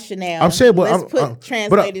that rationale, I'm saying, but let's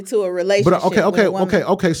translate it to a relationship. But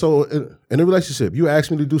okay. So in a relationship, you asked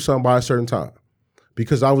me to do something by a certain time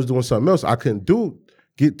because I was doing something else. I couldn't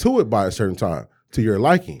get to it by a certain time to your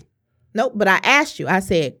liking. Nope, but I asked you. I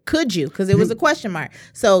said, could you? Because it was a question mark.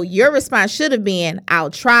 So your response should have been, I'll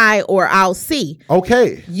try or I'll see.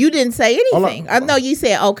 Okay. You didn't say anything. No, you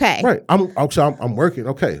said okay. Right. I'm working.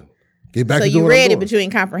 Okay. Get back to doing what I'm doing. So you read it, but you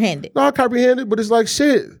ain't comprehended. No, I comprehended, but it's like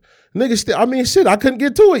shit. Nigga, I couldn't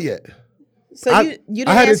get to it yet. So you didn't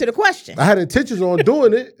answer the question. I had intentions on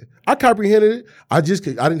doing it. I comprehended it. I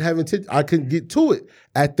didn't have intent. I couldn't get to it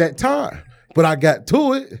at that time, but I got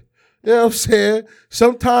to it. You know what I'm saying?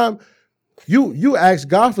 Sometimes you ask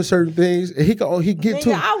God for certain things, and he get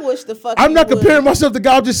to it. I wish the fuck. I'm not comparing myself to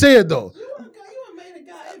God. I'm just saying though. Man,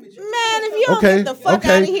 if you don't get the fuck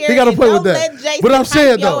out of here, he gotta play with that. But I'm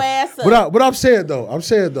saying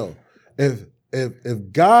though,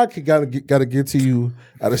 if God gotta get to you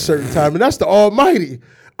at a certain time, and that's the Almighty,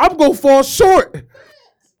 I'm gonna fall short.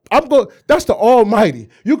 That's the Almighty.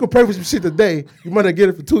 You can pray for some shit today, you might not get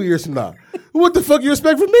it for 2 years from now. What the fuck you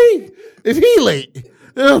expect from me if he late? You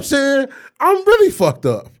know what I'm saying? I'm really fucked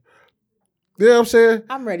up. You know what I'm saying?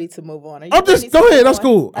 I'm ready to move on. I'm just go ahead. That's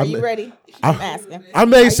cool. Are you ready? I'm asking. I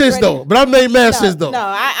made sense though, but I made mad sense though. No,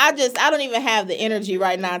 I don't even have the energy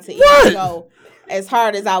right now to even go as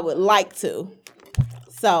hard as I would like to.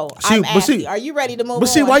 So I'm asking, are you ready to move on? But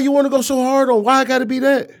see, why you want to go so hard on? Why I got to be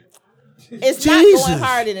that? It's not going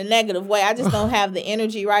hard in a negative way. I just don't have the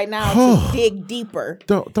energy right now to dig deeper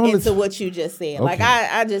into what you just said. Okay. Like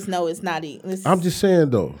I just know it's not. I'm just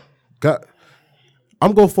saying though,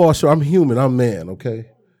 I'm gonna fall short. I'm human. I'm man. Okay,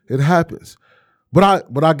 it happens. But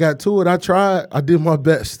I got to it. I tried. I did my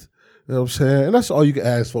best. You know what I'm saying? And that's all you can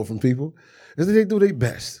ask for from people is that they do their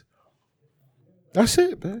best. That's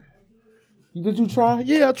it, man. Did you try?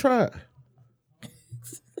 Yeah, I tried.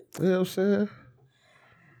 You know what I'm saying?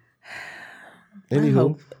 Anywho. I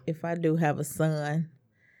hope if I do have a son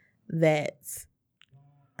that's...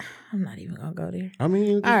 I'm not even going to go there. I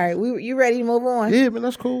mean... All right, you ready to move on? Yeah, man,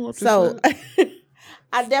 that's cool. So,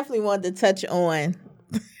 I definitely wanted to touch on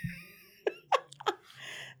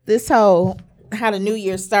this whole... how the new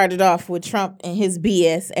year started off with Trump and his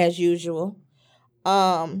BS as usual. You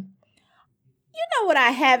know what I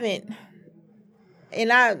haven't... And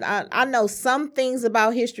I know some things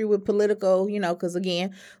about history with political, because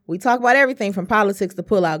again, we talk about everything from politics to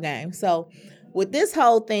pull-out games. So with this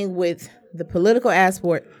whole thing with the political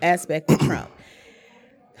aspect of Trump,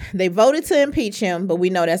 they voted to impeach him, but we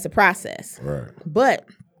know that's a process. Right. But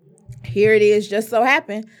here it is, just so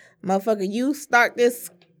happened, motherfucker, you start this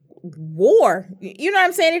war. You know what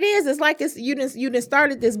I'm saying? It is. It's like you done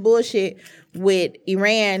started this bullshit with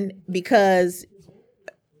Iran because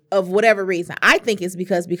of whatever reason. I think it's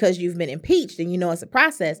because you've been impeached and it's a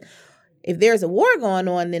process. If there's a war going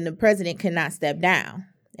on, then the president cannot step down.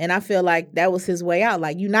 And I feel like that was his way out.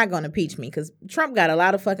 Like, you're not going to impeach me because Trump got a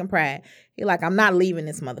lot of fucking pride. He's like, I'm not leaving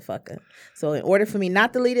this motherfucker. So in order for me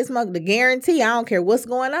not to leave this motherfucker, the guarantee, I don't care what's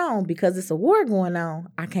going on because it's a war going on,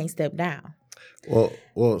 I can't step down.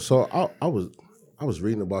 Well, so I was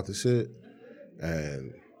reading about this shit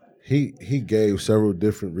and He gave several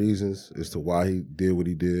different reasons as to why he did what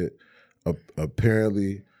he did.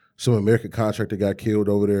 Apparently, some American contractor got killed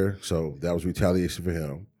over there, so that was retaliation for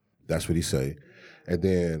him. That's what he said. And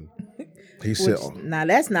then he said... Now,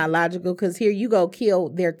 that's not logical, because here you go kill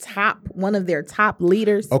one of their top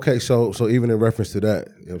leaders. Okay, so even in reference to that,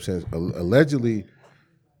 you know what I'm saying? Allegedly,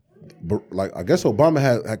 like, I guess Obama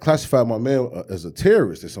had classified my man as a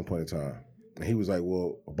terrorist at some point in time. And he was like,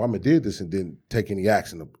 well, Obama did this and didn't take any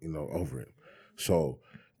action, over it. So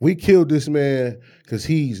we killed this man because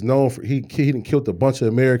he's known for, he done killed a bunch of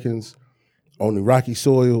Americans on Iraqi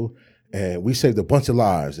soil, and we saved a bunch of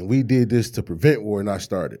lives. And we did this to prevent war, not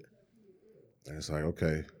start it. And it's like,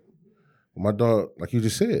 okay. Well, my dog, like you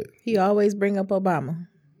just said. He always bring up Obama.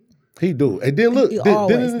 He do. And then look.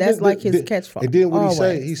 That's like his catchphrase. And then what he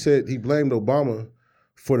say? He said he blamed Obama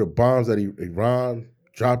for the bombs that Iran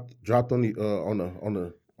dropped on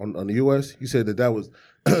the U.S. He said that was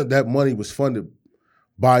that money was funded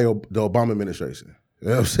by the Obama administration. You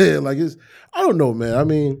know what I'm saying? Like, I don't know, man. I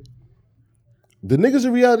mean, the nigga's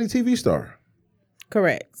a reality TV star.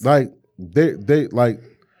 Correct. Like they like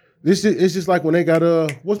this. It's just like when they got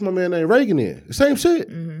what's my man named Reagan in the same shit.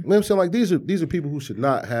 Mm-hmm. You know what I'm saying? Like these are people who should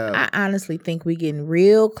not have. I honestly think we getting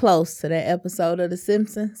real close to that episode of The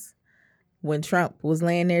Simpsons when Trump was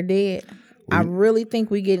laying there dead. I really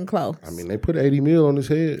think we getting close. I mean, they put 80 mil on his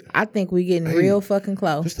head. I think we getting real fucking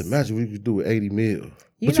close. Just imagine we could do with 80 mil.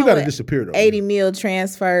 But you got to disappear though. 80 mil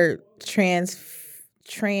transferred, what's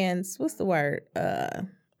the word?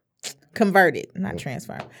 Converted, not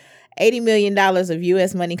transferred. $80 million of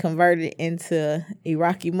U.S. money converted into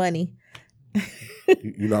Iraqi money.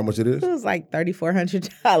 You know how much it is? It was like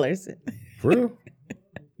 $3,400. For real?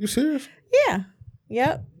 You serious? Yeah.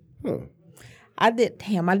 Yep. Huh. I did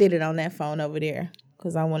it on that phone over there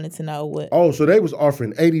because I wanted to know what. Oh, so they was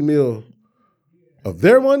offering 80 mil of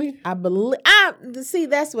their money? I believe. See,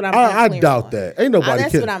 that's what I'm unclear I doubt on. Ain't nobody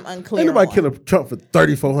that's killing. What I'm unclear. Ain't nobody on. killing Trump for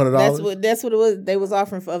 $3,400. That's what it was. They was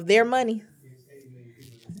offering of their money.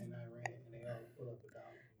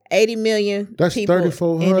 80 million. That's people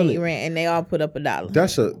 $3,400 in Iran, and they all put up $1.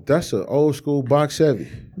 That's a old school box heavy.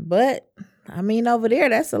 But I mean, over there,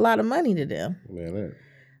 that's a lot of money to them. Man,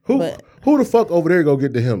 who the fuck over there go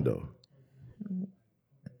get to him though?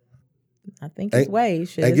 I think it's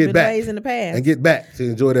ways. Shit, and it's get been back ways in the past. And get back to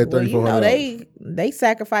enjoy that $3,400. They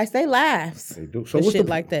sacrifice their lives. They do. So what's shit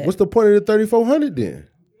like that? What's the point of the $3,400 then?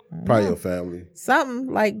 Probably your family.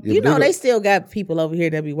 Something like they still got people over here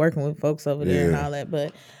that be working with folks over there and all that.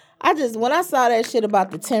 But When I saw that shit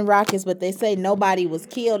about the 10 rockets, but they say nobody was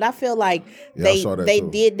killed, I feel like I saw that they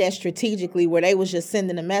too. did that strategically, where they was just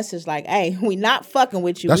sending a message like, hey, we not fucking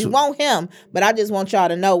with you. That's We what- want him, but I just want y'all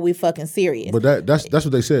to know we fucking serious. But that's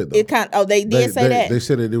what they said, though. They did say that? They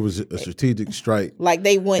said that it was a strategic strike. Like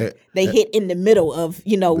they hit in the middle of,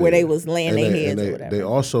 where they was laying their heads or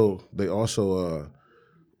whatever.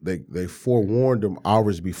 They forewarned them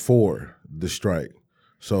hours before the strike.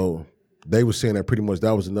 So they were saying that pretty much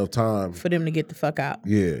that was enough time for them to get the fuck out.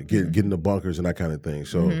 Yeah, get in the bunkers and that kind of thing.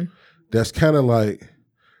 So that's kind of like,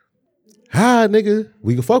 hi, nigga,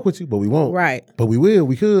 we can fuck with you, but we won't. Right. But we will,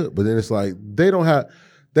 we could. But then it's like,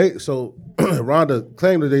 so Rhonda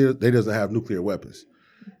claimed that they doesn't have nuclear weapons.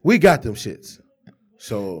 We got them shits.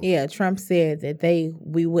 So yeah, Trump said that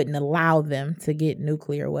we wouldn't allow them to get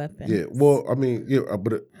nuclear weapons. Yeah, well, I mean, yeah,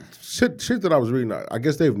 but shit that I was reading, I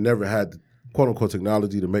guess they've never had quote unquote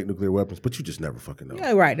technology to make nuclear weapons, but you just never fucking know.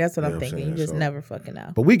 Yeah, right. That's what I'm what I'm thinking. saying? You just So- never fucking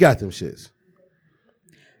know. But we got them shits.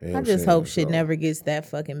 You know I what just I'm hope saying? shit So, never gets that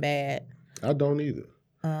fucking bad. I don't either.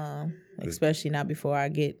 Especially not before I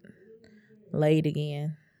get laid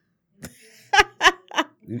again.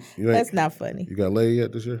 You ain't- That's not funny. You got laid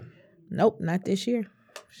yet this year? Nope, not this year.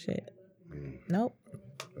 Shit. Nope.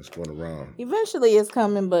 That's going around. Eventually it's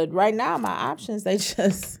coming, but right now my options, they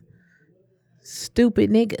just stupid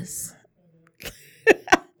niggas.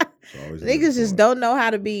 It's always Niggas just don't know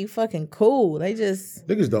how to be fucking cool. They just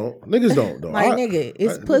Niggas don't though. like nigga,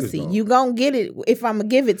 it's niggas pussy. don't. You gon' get it if I'ma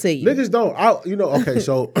give it to you. Niggas don't. Okay,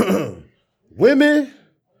 so women,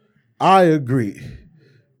 I agree.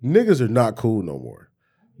 Niggas are not cool no more.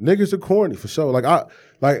 Niggas are corny for sure.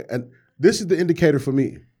 And this is the indicator for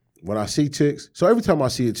me when I see chicks. So every time I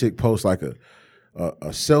see a chick post like a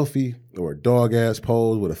selfie or a dog ass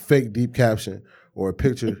pose with a fake deep caption or a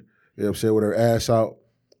picture, you know what I'm saying, with her ass out,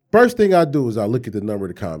 first thing I do is I look at the number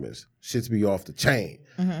of the comments. Shit's be off the chain.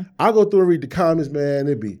 I go through and read the comments, man.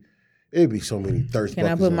 It'd be so many thirst Can I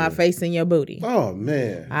buckets put on my there. face in your booty? Oh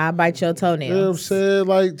man. I'll bite your toenails. You know what I'm saying?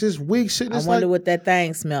 Like just weak shit. I It's wonder like, what that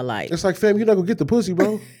thing smell like. it's like, fam, you're not gonna get the pussy,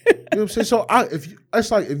 bro. You know what I'm saying? So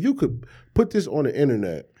if you could put this on the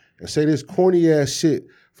internet and say this corny ass shit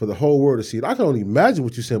for the whole world to see, I can only imagine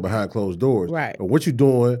what you're saying behind closed doors. Right. Or what you're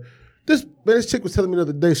doing. This chick was telling me the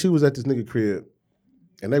other day, she was at this nigga crib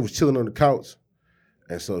and they was chilling on the couch.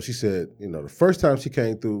 And so she said, the first time she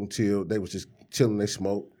came through and chilled, they was just chilling, they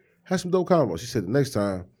smoked, had some dope combos. She said the next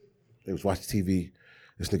time they was watching TV,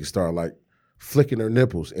 this nigga started like flicking her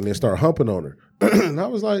nipples and then started humping on her. And I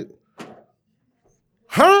was like,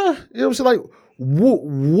 huh? You know what I'm saying? Like,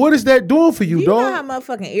 what is that doing for you, You dog? know how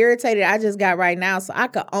motherfucking irritated I just got right now, so I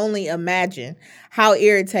could only imagine how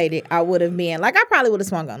irritated I would have been. Like I probably would have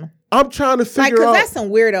swung on him. I'm trying to Like, figure cause out that's some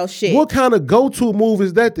weirdo shit. what kind of go-to move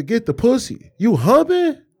is that to get the pussy? You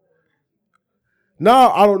humping?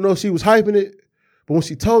 Nah, I don't know if she was hyping it, but when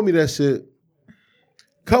she told me that shit,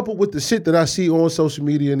 coupled with the shit that I see on social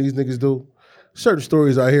media and these niggas do, certain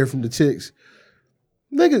stories I hear from the chicks,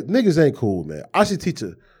 niggas ain't cool, man. I should teach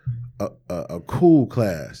a cool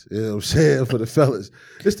class, you know what I'm saying, for the fellas.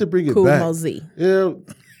 Just to bring it Cool back. Mosey. Yeah.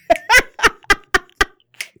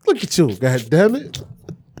 Look at you, god damn it.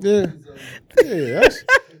 Yeah. Yeah, that's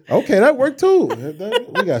okay, that worked too.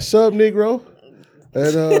 We got Sub Negro.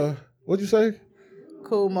 And what'd you say?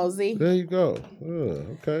 Cool Mosey. There you go.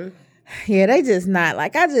 Okay. Yeah, they just not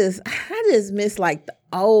like I just miss like the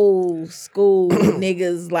old school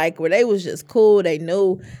niggas, like where they was just cool. They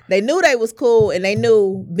knew they was cool, and they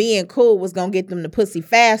knew being cool was gonna get them the pussy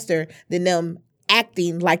faster than them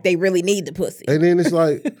acting like they really need the pussy. And then it's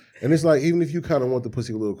like even if you kind of want the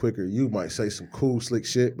pussy a little quicker, you might say some cool slick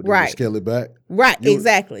shit, but then you Right. scale it back. Right,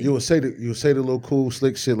 exactly. You would say the little cool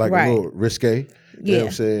slick shit like Right. a little risque. You know what Yeah.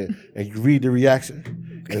 I'm saying? And you read the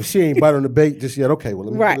reaction. And if she ain't bite on the bait just yet, okay, well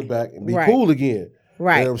let me Right. pull it back and be Right. cool again.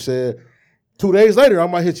 Right. You know what I'm saying? 2 days later, I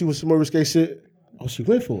might hit you with some more risque shit. Oh, she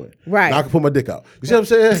went for it. Right. Now I can put my dick out. You see what I'm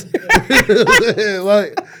saying?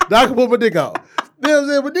 Like, now I can put my dick out. You know what I'm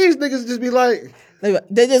saying? But these niggas just be like,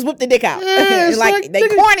 They just whip their dick out. Yeah, it's like they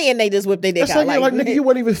nigga, corny and they just whip their dick that's out. like nigga, you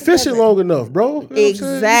weren't even fishing long enough, bro. You know what I'm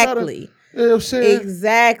saying? Exactly. You know what I'm saying?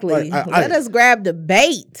 Exactly. Like, Let us grab the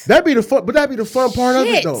bait. That'd be the fun part of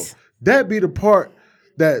it Shit. though. That'd be the part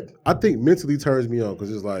that I think mentally turns me on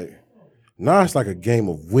because it's like, nah, it's like a game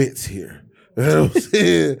of wits here. You know what I'm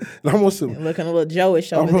saying? And I'm on some, Looking a little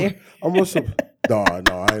Joe-ish over there. I'm on some, no, I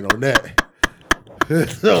ain't on that.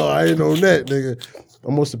 No, I ain't on that, nigga.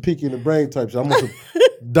 I'm on some peaky in the brain type shit. I'm on some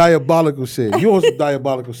diabolical shit. You on some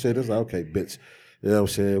diabolical shit. It's like, okay, bitch. You know what I'm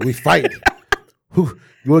saying? We fight. Who,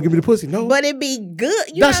 you want to give me the pussy? No. But it be good.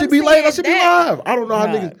 You know That should what be I'm live. saying? That should be live. I don't know how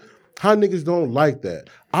Right. How niggas don't like that?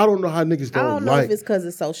 I don't know how niggas don't I don't know like. if it's because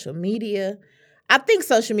of social media. I think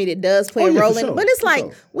social media does play a Oh, yeah, role for in it, sure, but it's for like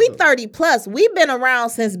sure, we for sure. 30 plus. We've been around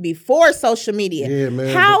since before social media. Yeah,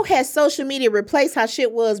 man, How but- has social media replaced how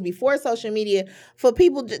shit was before social media for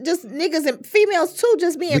people, just niggas and females too,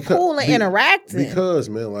 just being cool and interacting? Because,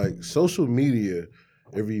 man, like social media,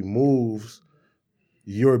 it removes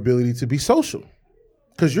your ability to be social.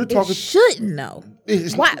 Because you're it talking. shouldn't though.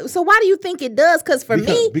 It's- Why? So why do you think it does? Because for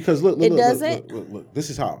me, because look, it doesn't. Look. This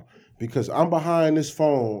is how. Because I'm behind this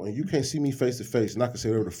phone and you can't see me face to face, and I can say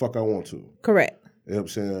whatever the fuck I want to. Correct. You know what I'm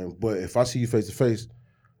saying? But if I see you face to face,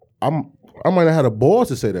 I might not have the balls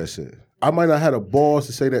to say that shit. I might not have the balls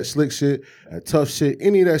to say that slick shit, that tough shit,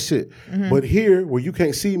 any of that shit. Mm-hmm. But here, where you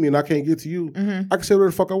can't see me and I can't get to you, I can say whatever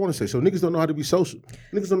the fuck I want to say. So niggas don't know how to be social.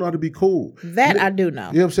 Niggas don't know how to be cool. That I do know.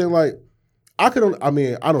 You know what I'm saying? Like, I don't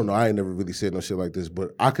know. I ain't never really said no shit like this,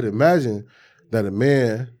 but I could imagine that a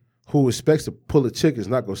man who expects to pull a chick is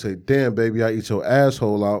not gonna say, "Damn, baby, I eat your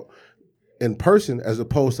asshole out" in person, as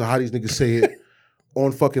opposed to how these niggas say it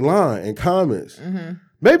on fucking line in comments.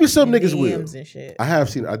 Maybe some niggas will. DMs and shit. I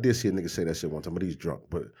did see a nigga say that shit one time, but he's drunk.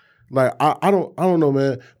 But like, I don't know,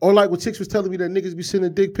 man. Or like when chicks was telling me that niggas be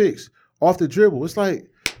sending dick pics off the dribble. It's like,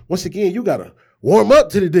 once again, you gotta warm up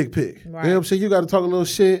to the dick pic. Right. You know what I'm saying? You gotta talk a little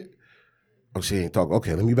shit. Oh, she ain't talking.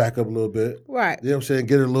 Okay, let me back up a little bit. Right. You know what I'm saying?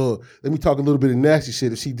 Get her a little, let me talk a little bit of nasty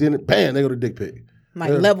shit. If she didn't, bam, they go to dick pic. Like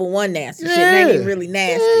Yeah. level 1 nasty shit. That ain't really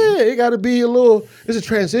nasty. Yeah, it gotta be a little, it's a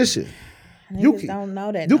transition. Niggas don't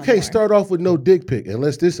know that You no can't more. start off with no dick pic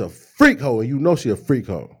unless this a freak hoe and you know she a freak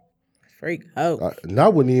hoe. Freak. Oh. And I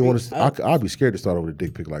wouldn't even want to. I'd be scared to start off with a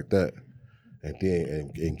dick pic like that, and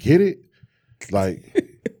then and get it. Like,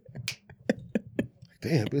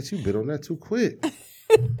 damn, bitch, you bit on that too quick.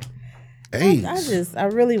 AIDS. I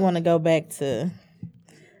really want to go back to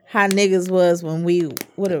how niggas was when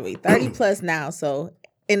what are we, 30 plus now. So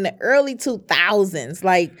in the early 2000s,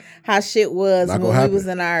 like how shit was Not when gonna we was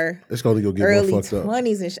happen. in our It's gonna go get early more fucked up.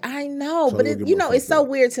 20s and I know, It's but gonna get you more know, it's fucked so up.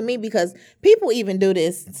 weird to me because people even do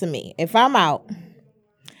this to me. If I'm out,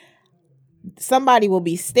 somebody will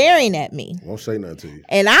be staring at me. Won't say nothing to you.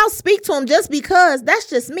 And I'll speak to them just because that's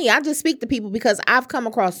just me. I just speak to people because I've come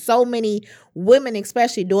across so many women,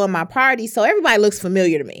 especially during my parties. So everybody looks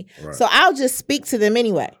familiar to me. Right. So I'll just speak to them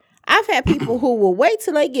anyway. I've had people who will wait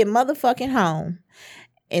till they get motherfucking home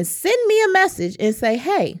and send me a message and say,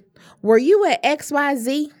 "Hey, were you at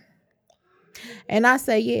XYZ?" And I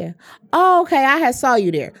say, "Yeah." "Oh, okay, I had saw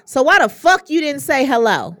you there. So why the fuck you didn't say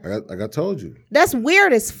hello?" Like I told you, That's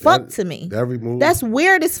weird as fuck to me. that removes That's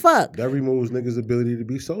weird as fuck. that removes niggas' ability to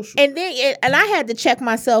be social. And then, and I had to check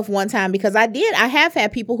myself one time because I have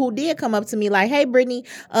had people who did come up to me like, "Hey, Brittany,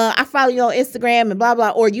 I follow you on Instagram and blah, blah,"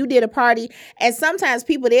 or "You did a party." And sometimes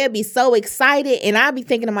people, they'll be so excited and I'll be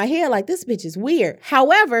thinking in my head like, this bitch is weird.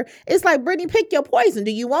 However, it's like, Brittany, pick your poison.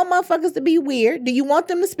 Do you want motherfuckers to be weird? Do you want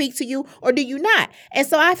them to speak to you or do you not? And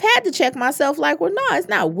so I've had to check myself like, well, no, it's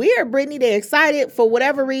not weird, Brittany. They're excited for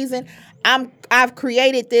whatever reason. I've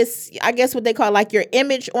created this, I guess what they call like your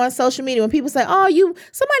image on social media. When people say, "Oh,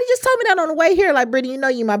 somebody just told me that on the way here," like, Brittany, you know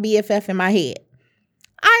you my BFF in my head.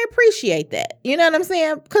 I appreciate that. You know what I'm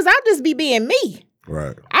saying? Because I just be being me.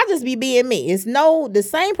 Right. I just be being me. It's the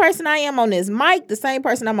same person I am on this mic, the same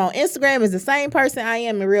person I'm on Instagram is the same person I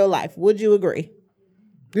am in real life. Would you agree?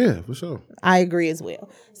 Yeah, for sure. I agree as well.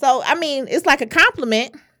 So, I mean, it's like a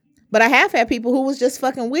compliment, but I have had people who was just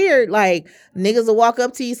fucking weird. Like, niggas will walk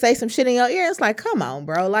up to you, say some shit in your ear. It's like, come on,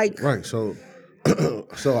 bro. Like, Right. So,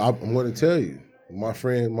 so I'm going to tell you, my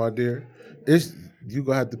friend, my dear, you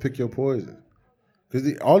gonna have to pick your poison,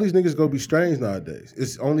 because all these niggas gonna be strange nowadays.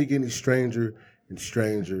 It's only getting stranger and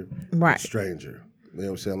stranger, Right. and stranger. You know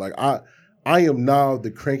what I'm saying? Like I am now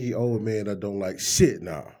the cranky old man that don't like shit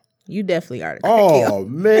now. you definitely are the Oh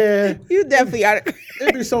man, You definitely are the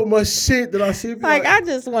it be so much shit that I see. Like, I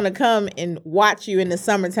just want to come and watch you in the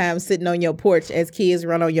summertime sitting on your porch as kids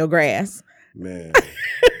run on your grass. Man,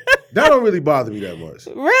 that don't really bother me that much.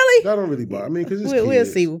 Really? That don't really bother me because We'll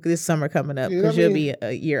see this summer coming up Yeah, because I you'll mean- be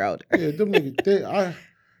a year older. Yeah, them niggas.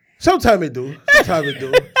 Sometimes it do. Sometimes it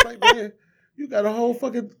do. It's like, man, you got a whole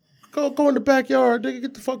fucking go in the backyard, nigga.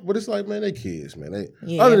 Get the fuck. But it's like, man, they kids, man.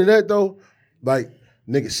 Yeah. Other than that though, like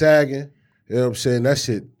nigga sagging. You know what I'm saying? That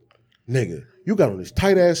shit, nigga. You got on this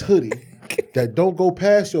tight ass hoodie that don't go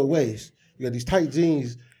past your waist. You got these tight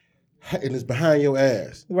jeans, and it's behind your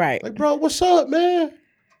ass. Right. Like, bro, what's up, man?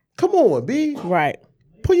 Come on, B. Right.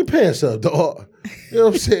 Pull your pants up, dog. You know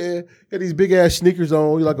what I'm saying? Got these big ass sneakers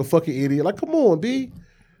on. You like a fucking idiot. Like, come on, B. You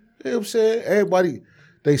know what I'm saying? Everybody,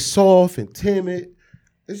 they soft and timid.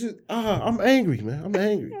 It's just I'm angry, man. I'm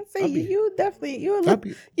angry. I see you definitely you're a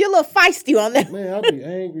little feisty on that. Man, I be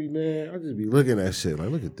angry, man. I just be looking at shit like,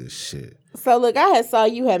 look at this shit. So look, I saw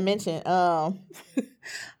you had mentioned on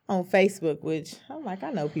Facebook, which I'm like,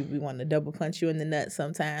 I know people be wanting to double punch you in the nuts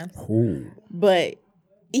sometimes. Ooh. But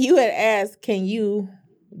you had asked, can you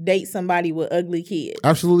date somebody with ugly kids?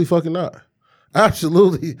 Absolutely fucking not.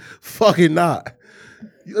 Absolutely fucking not.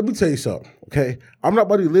 Let me tell you something, okay? I'm not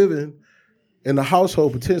about to be living in a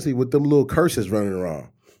household potentially with them little curses running around.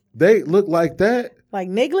 They look like that. Like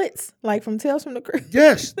nigglets? Like from Tales from the Crypt?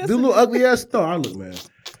 Yes. The little ugly ass. No, I look, man.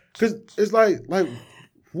 Because it's like,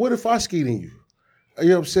 what if I skeet in you? You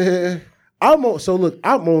know what I'm saying? I'm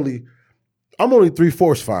only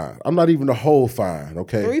 3/4 fine. I'm not even the whole fine,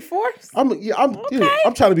 okay? 3/4?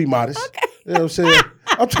 I'm trying to be modest. Okay. You know what I'm saying?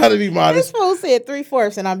 I'm trying to be modest. This fool said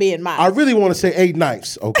 3/4 and I'm being modest. I really want to say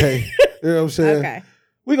 8/9, okay? You know what I'm saying? Okay.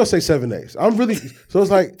 We're going to say 7/8. I'm really, so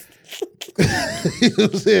it's like, you know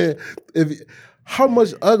what I'm saying? How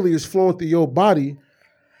much ugly is flowing through your body,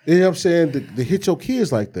 you know what I'm saying, to hit your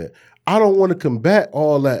kids like that? I don't want to combat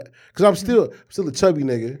all that. Because I'm still a chubby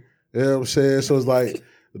nigga, you know what I'm saying? So it's like,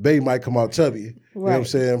 the baby might come out chubby, you know what I'm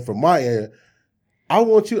saying? From my end, I don't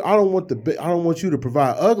want you to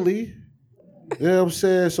provide ugly, you know what I'm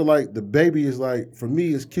saying? So like, the baby is like, for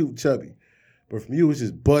me, it's cute chubby. But from you, it's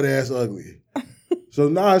just butt-ass ugly. So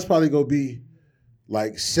now it's probably going to be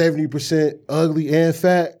like 70% ugly and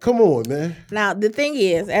fat. Come on, man. Now, the thing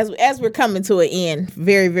is, as we're coming to an end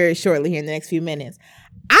very, very shortly here in the next few minutes,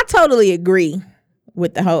 I totally agree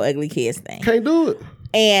with the whole ugly kids thing. Can't do it.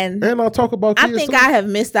 And I'll talk about kids I think too. I have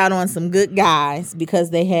missed out on some good guys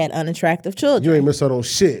because they had unattractive children. You ain't missed out on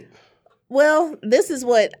shit. Well, this is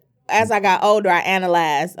what, as I got older, I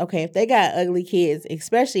analyzed, okay, if they got ugly kids,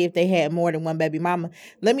 especially if they had more than one baby mama,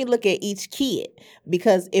 let me look at each kid.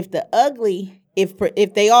 Because if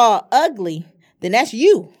if they all ugly, then that's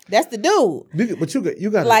you. That's the dude. But you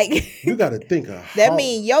got like you got to think of that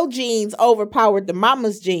means your genes overpowered the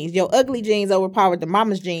mama's genes. Your ugly genes overpowered the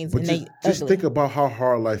mama's genes. But and just think about how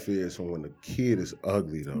hard life is when the kid is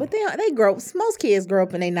ugly, though. But they grow. Most kids grow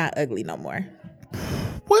up and they not ugly no more.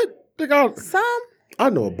 What? They got some. I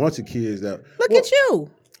know a bunch of kids that look at you.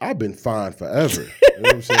 I've been fine forever. You know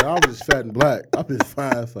what I'm saying? I was just fat and black. I've been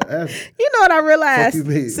fine forever. You know what I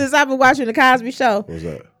realized since I've been watching the Cosby Show? What's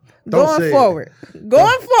that? Going forward,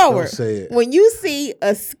 don't say it. When you see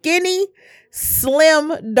a skinny,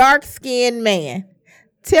 slim, dark-skinned man,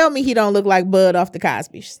 tell me he don't look like Bud off the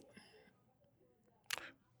Cosby's.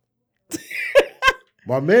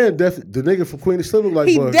 My man, the nigga from Queen of Slim look like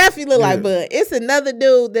he Bud. He definitely look like Bud. It's another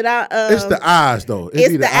dude that it's the eyes, though.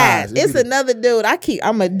 It's the eyes. It's another dude.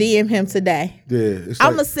 I'm going to DM him today. Yeah.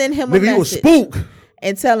 I'm going to send him a message. Nigga, you a spook.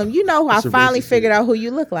 And tell him, you know, I finally figured out who you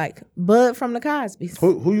look like. Bud from the Cosby's.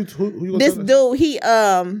 Who you this dude, he,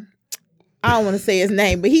 I don't want to say his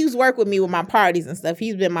name, but he's worked with me with my parties and stuff.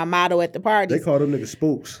 He's been my model at the parties. They call them niggas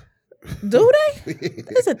spooks. Do they?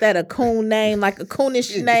 Isn't that a coon name? Like a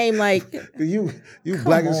coonish name? Like you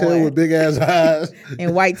black as hell with big ass eyes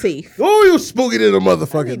and white teeth. Oh, you spooky than a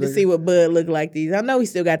motherfucker. I need to see what Bud look like these. I know he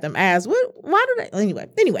still got them eyes. Why do they?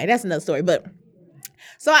 Anyway, that's another story. But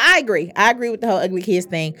so I agree. I agree with the whole ugly kids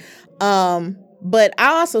thing. But I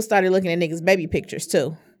also started looking at niggas' baby pictures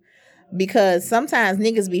too. Because sometimes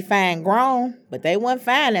niggas be fine grown, but they weren't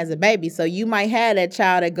fine as a baby. So you might have that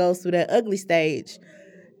child that goes through that ugly stage.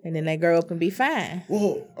 And then they grow up and be fine.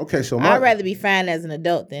 Well, okay, so I'd rather be fine as an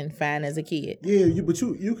adult than fine as a kid. Yeah, but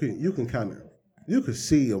you can kind of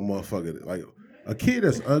see a motherfucker like a kid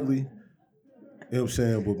that's ugly. You know what I'm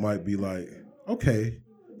saying? But might be like, okay,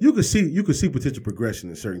 you could see potential progression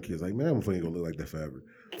in certain kids. Like, man, I'm gonna look like that forever.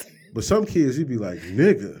 But some kids, you'd be like,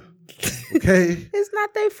 nigga, okay. It's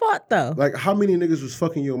not their fault though. Like, how many niggas was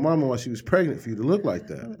fucking your mama while she was pregnant for you to look like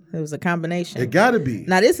that? It was a combination. It gotta be.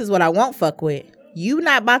 Now this is what I won't fuck with. You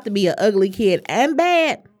not about to be an ugly kid and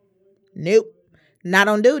bad. Nope. Not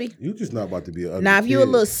on duty. You just not about to be an ugly kid. Now, if you're a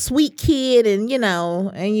little sweet kid and,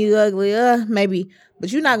 and you ugly, maybe.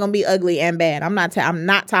 But you're not going to be ugly and bad. I'm not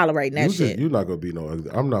tolerating that shit. You're not going to be no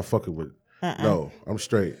ugly. I'm not fucking with No, I'm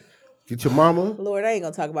straight. Get your mama. Lord, I ain't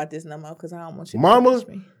going to talk about this no more because I don't want you to touch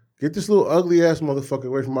me. Get this little ugly ass motherfucker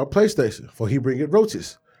away from my PlayStation before he bring it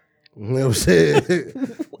roaches. You know what I'm saying?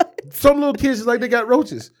 Some little kids is like they got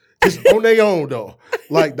roaches. It's on their own, though.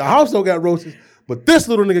 Like, the house don't got roaches, but this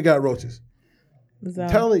little nigga got roaches. I'm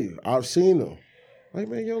telling you, I've seen them. Like,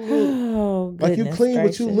 man, you look... like, you clean,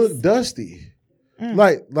 gracious. But you look dusty.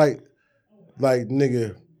 Like,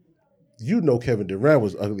 nigga, you know Kevin Durant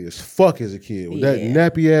was ugly as fuck as a kid. With that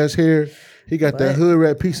nappy-ass hair, he got that hood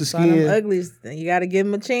rat piece of skin. Uglies, you got to give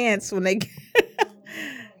them a chance when they...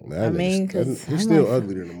 That I mean, nigga's- because he's still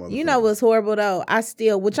ugly than the motherfucker. You know what's horrible though?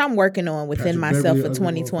 Which I'm working on within Patrick myself Beverly, for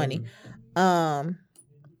ugly 2020.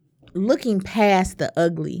 Looking past the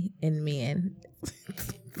ugly in men.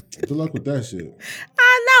 Good luck with that shit.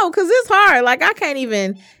 I know, because it's hard. Like I can't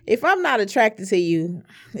even, if I'm not attracted to you,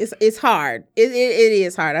 it's hard. It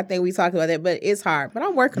is hard. I think we talked about that, but it's hard. But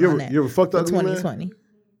I'm working on that. You ever fucked for ugly, man? 2020.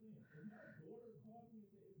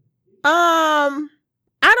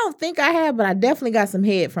 I don't think I have, but I definitely got some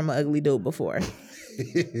head from an ugly dude before.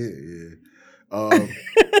 Yeah.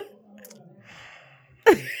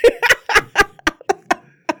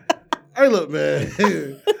 Hey, look,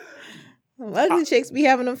 man. Ugly chicks be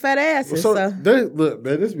having them fat asses. So, Look,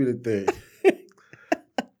 man, this be the thing.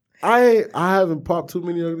 I haven't popped too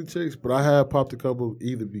many ugly chicks, but I have popped a couple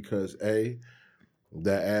either because A,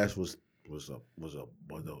 that ass was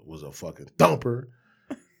a fucking thumper,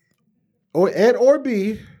 or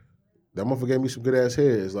B, that motherfucker gave me some good ass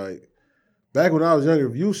head. It's like back when I was younger,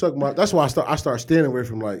 if you suck my, that's why I start staying away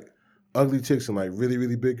from like ugly chicks and like really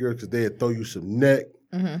really big girls because they'd throw you some neck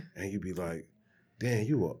and you'd be like, damn,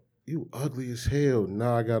 you ugly as hell.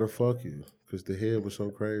 Now I gotta fuck you because the head was so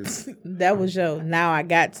crazy. that was your. Now I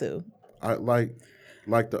got to. I like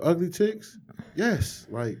the ugly chicks. Yes,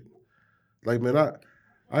 like man,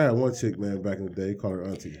 I had one chick, man, back in the day. Called her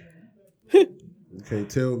auntie. You can't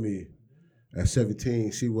tell me at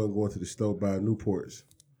 17 she wasn't going to the store buying Newports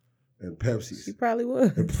and Pepsis. She probably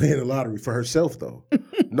was. And playing the lottery for herself though,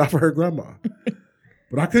 not for her grandma.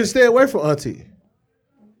 But I couldn't stay away from auntie.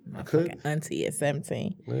 I couldn't. Auntie at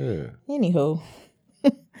 17. Yeah. Anywho.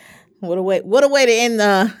 What a way to end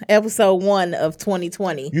episode 1 of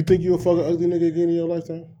 2020. You think you'll fuck an ugly nigga again in your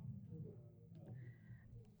lifetime?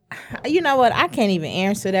 You know what? I can't even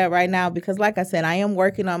answer that right now because, like I said, I am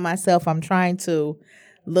working on myself. I'm trying to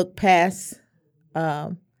look past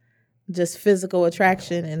just physical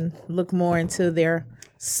attraction and look more into their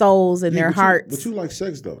souls and their hearts. But you like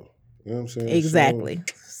sex, though. You know what I'm saying? Exactly.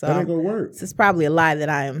 So that ain't gonna work. This is probably a lie that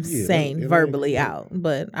I am saying verbally out,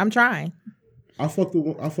 but I'm trying. I fucked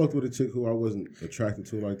with a chick who I wasn't attracted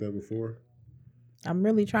to like that before. I'm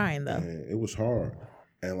really trying though. And it was hard,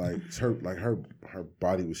 and her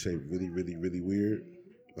body was shaped really, really, really weird.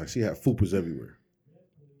 Like she had fupas everywhere.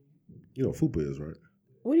 You know what fupa is, right?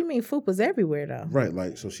 What do you mean fupa's everywhere though? Right,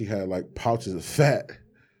 like so she had like pouches of fat.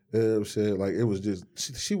 You know what I'm saying? Like it was just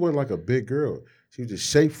she wasn't like a big girl. She was just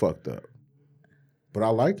shape fucked up. But I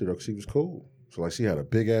liked her though because she was cool. So like she had a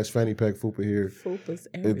big ass fanny pack fupa here. Fupa's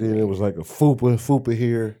everywhere. And then it was like a fupa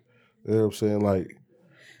here. You know what I'm saying? Like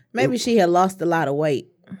maybe she had lost a lot of weight.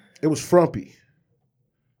 It was frumpy.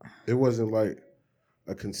 It wasn't like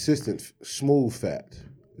a consistent smooth fat.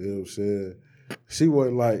 You know what I'm saying?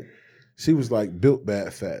 She was like built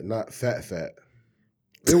bad fat, not fat.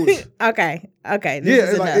 It was okay. This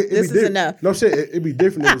is enough. This is enough. No shit, it'd be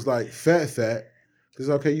different. It was like fat. Cause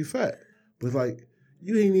okay, you fat, but like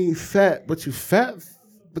you ain't even fat, but you fat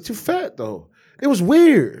though. It was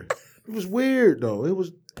weird. It was weird though. It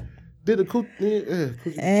was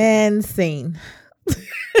and scene.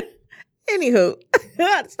 Anywho,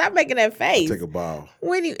 stop making that face. Take a bow.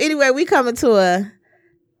 Anyway, we coming to the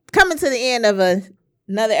end of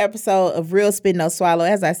another episode of Real Spit No Swallow.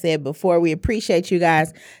 As I said before, we appreciate you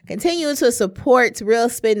guys continuing to support Real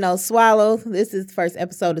Spit No Swallow. This is the first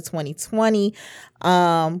episode of 2020.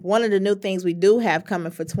 One of the new things we do have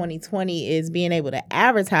coming for 2020 is being able to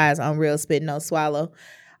advertise on Real Spit No Swallow.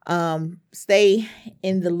 Stay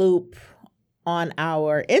in the loop on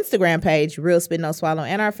our Instagram page, Real Spit No Swallow,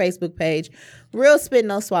 and our Facebook page, Real Spit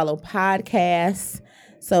No Swallow Podcast.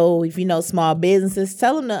 So if you know small businesses,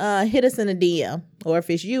 tell them to hit us in a DM. Or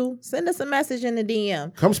if it's you, send us a message in the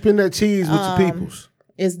DM. Come spin that cheese with your peoples.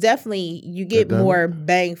 It's definitely, you get more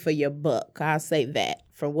bang for your buck. I'll say that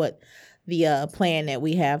for what the plan that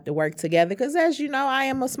we have to work together. Because as you know, I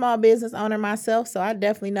am a small business owner myself, so I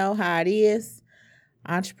definitely know how it is.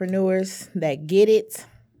 Entrepreneurs that get it,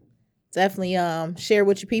 definitely share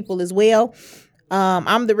with your people as well.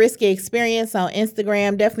 I'm the Risky Experience on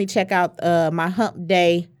Instagram. Definitely check out my hump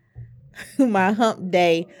day. My hump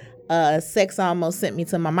day. Sex almost sent me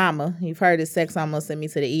to my mama. You've heard of sex almost sent me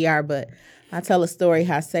to the ER, but I tell a story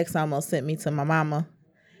how sex almost sent me to my mama.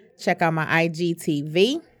 Check out my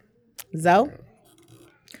IGTV. Zoe.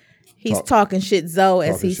 He's talking shit Zoe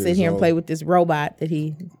as he sit here and play with this robot that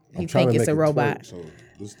he think it's a robot. So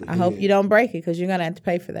I hope you don't break it because you're gonna have to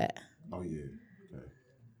pay for that. Oh yeah. Okay.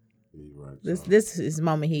 Yeah, you're right. This is the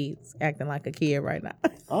moment he's acting like a kid right now.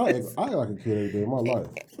 I act like a kid every day in my life.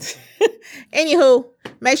 Anywho,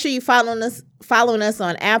 make sure you following us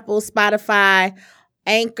on Apple, Spotify,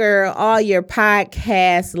 Anchor, all your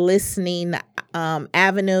podcast listening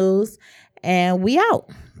avenues. And we out.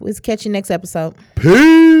 We'll catch you next episode.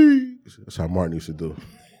 Peace. That's how Martin used to do.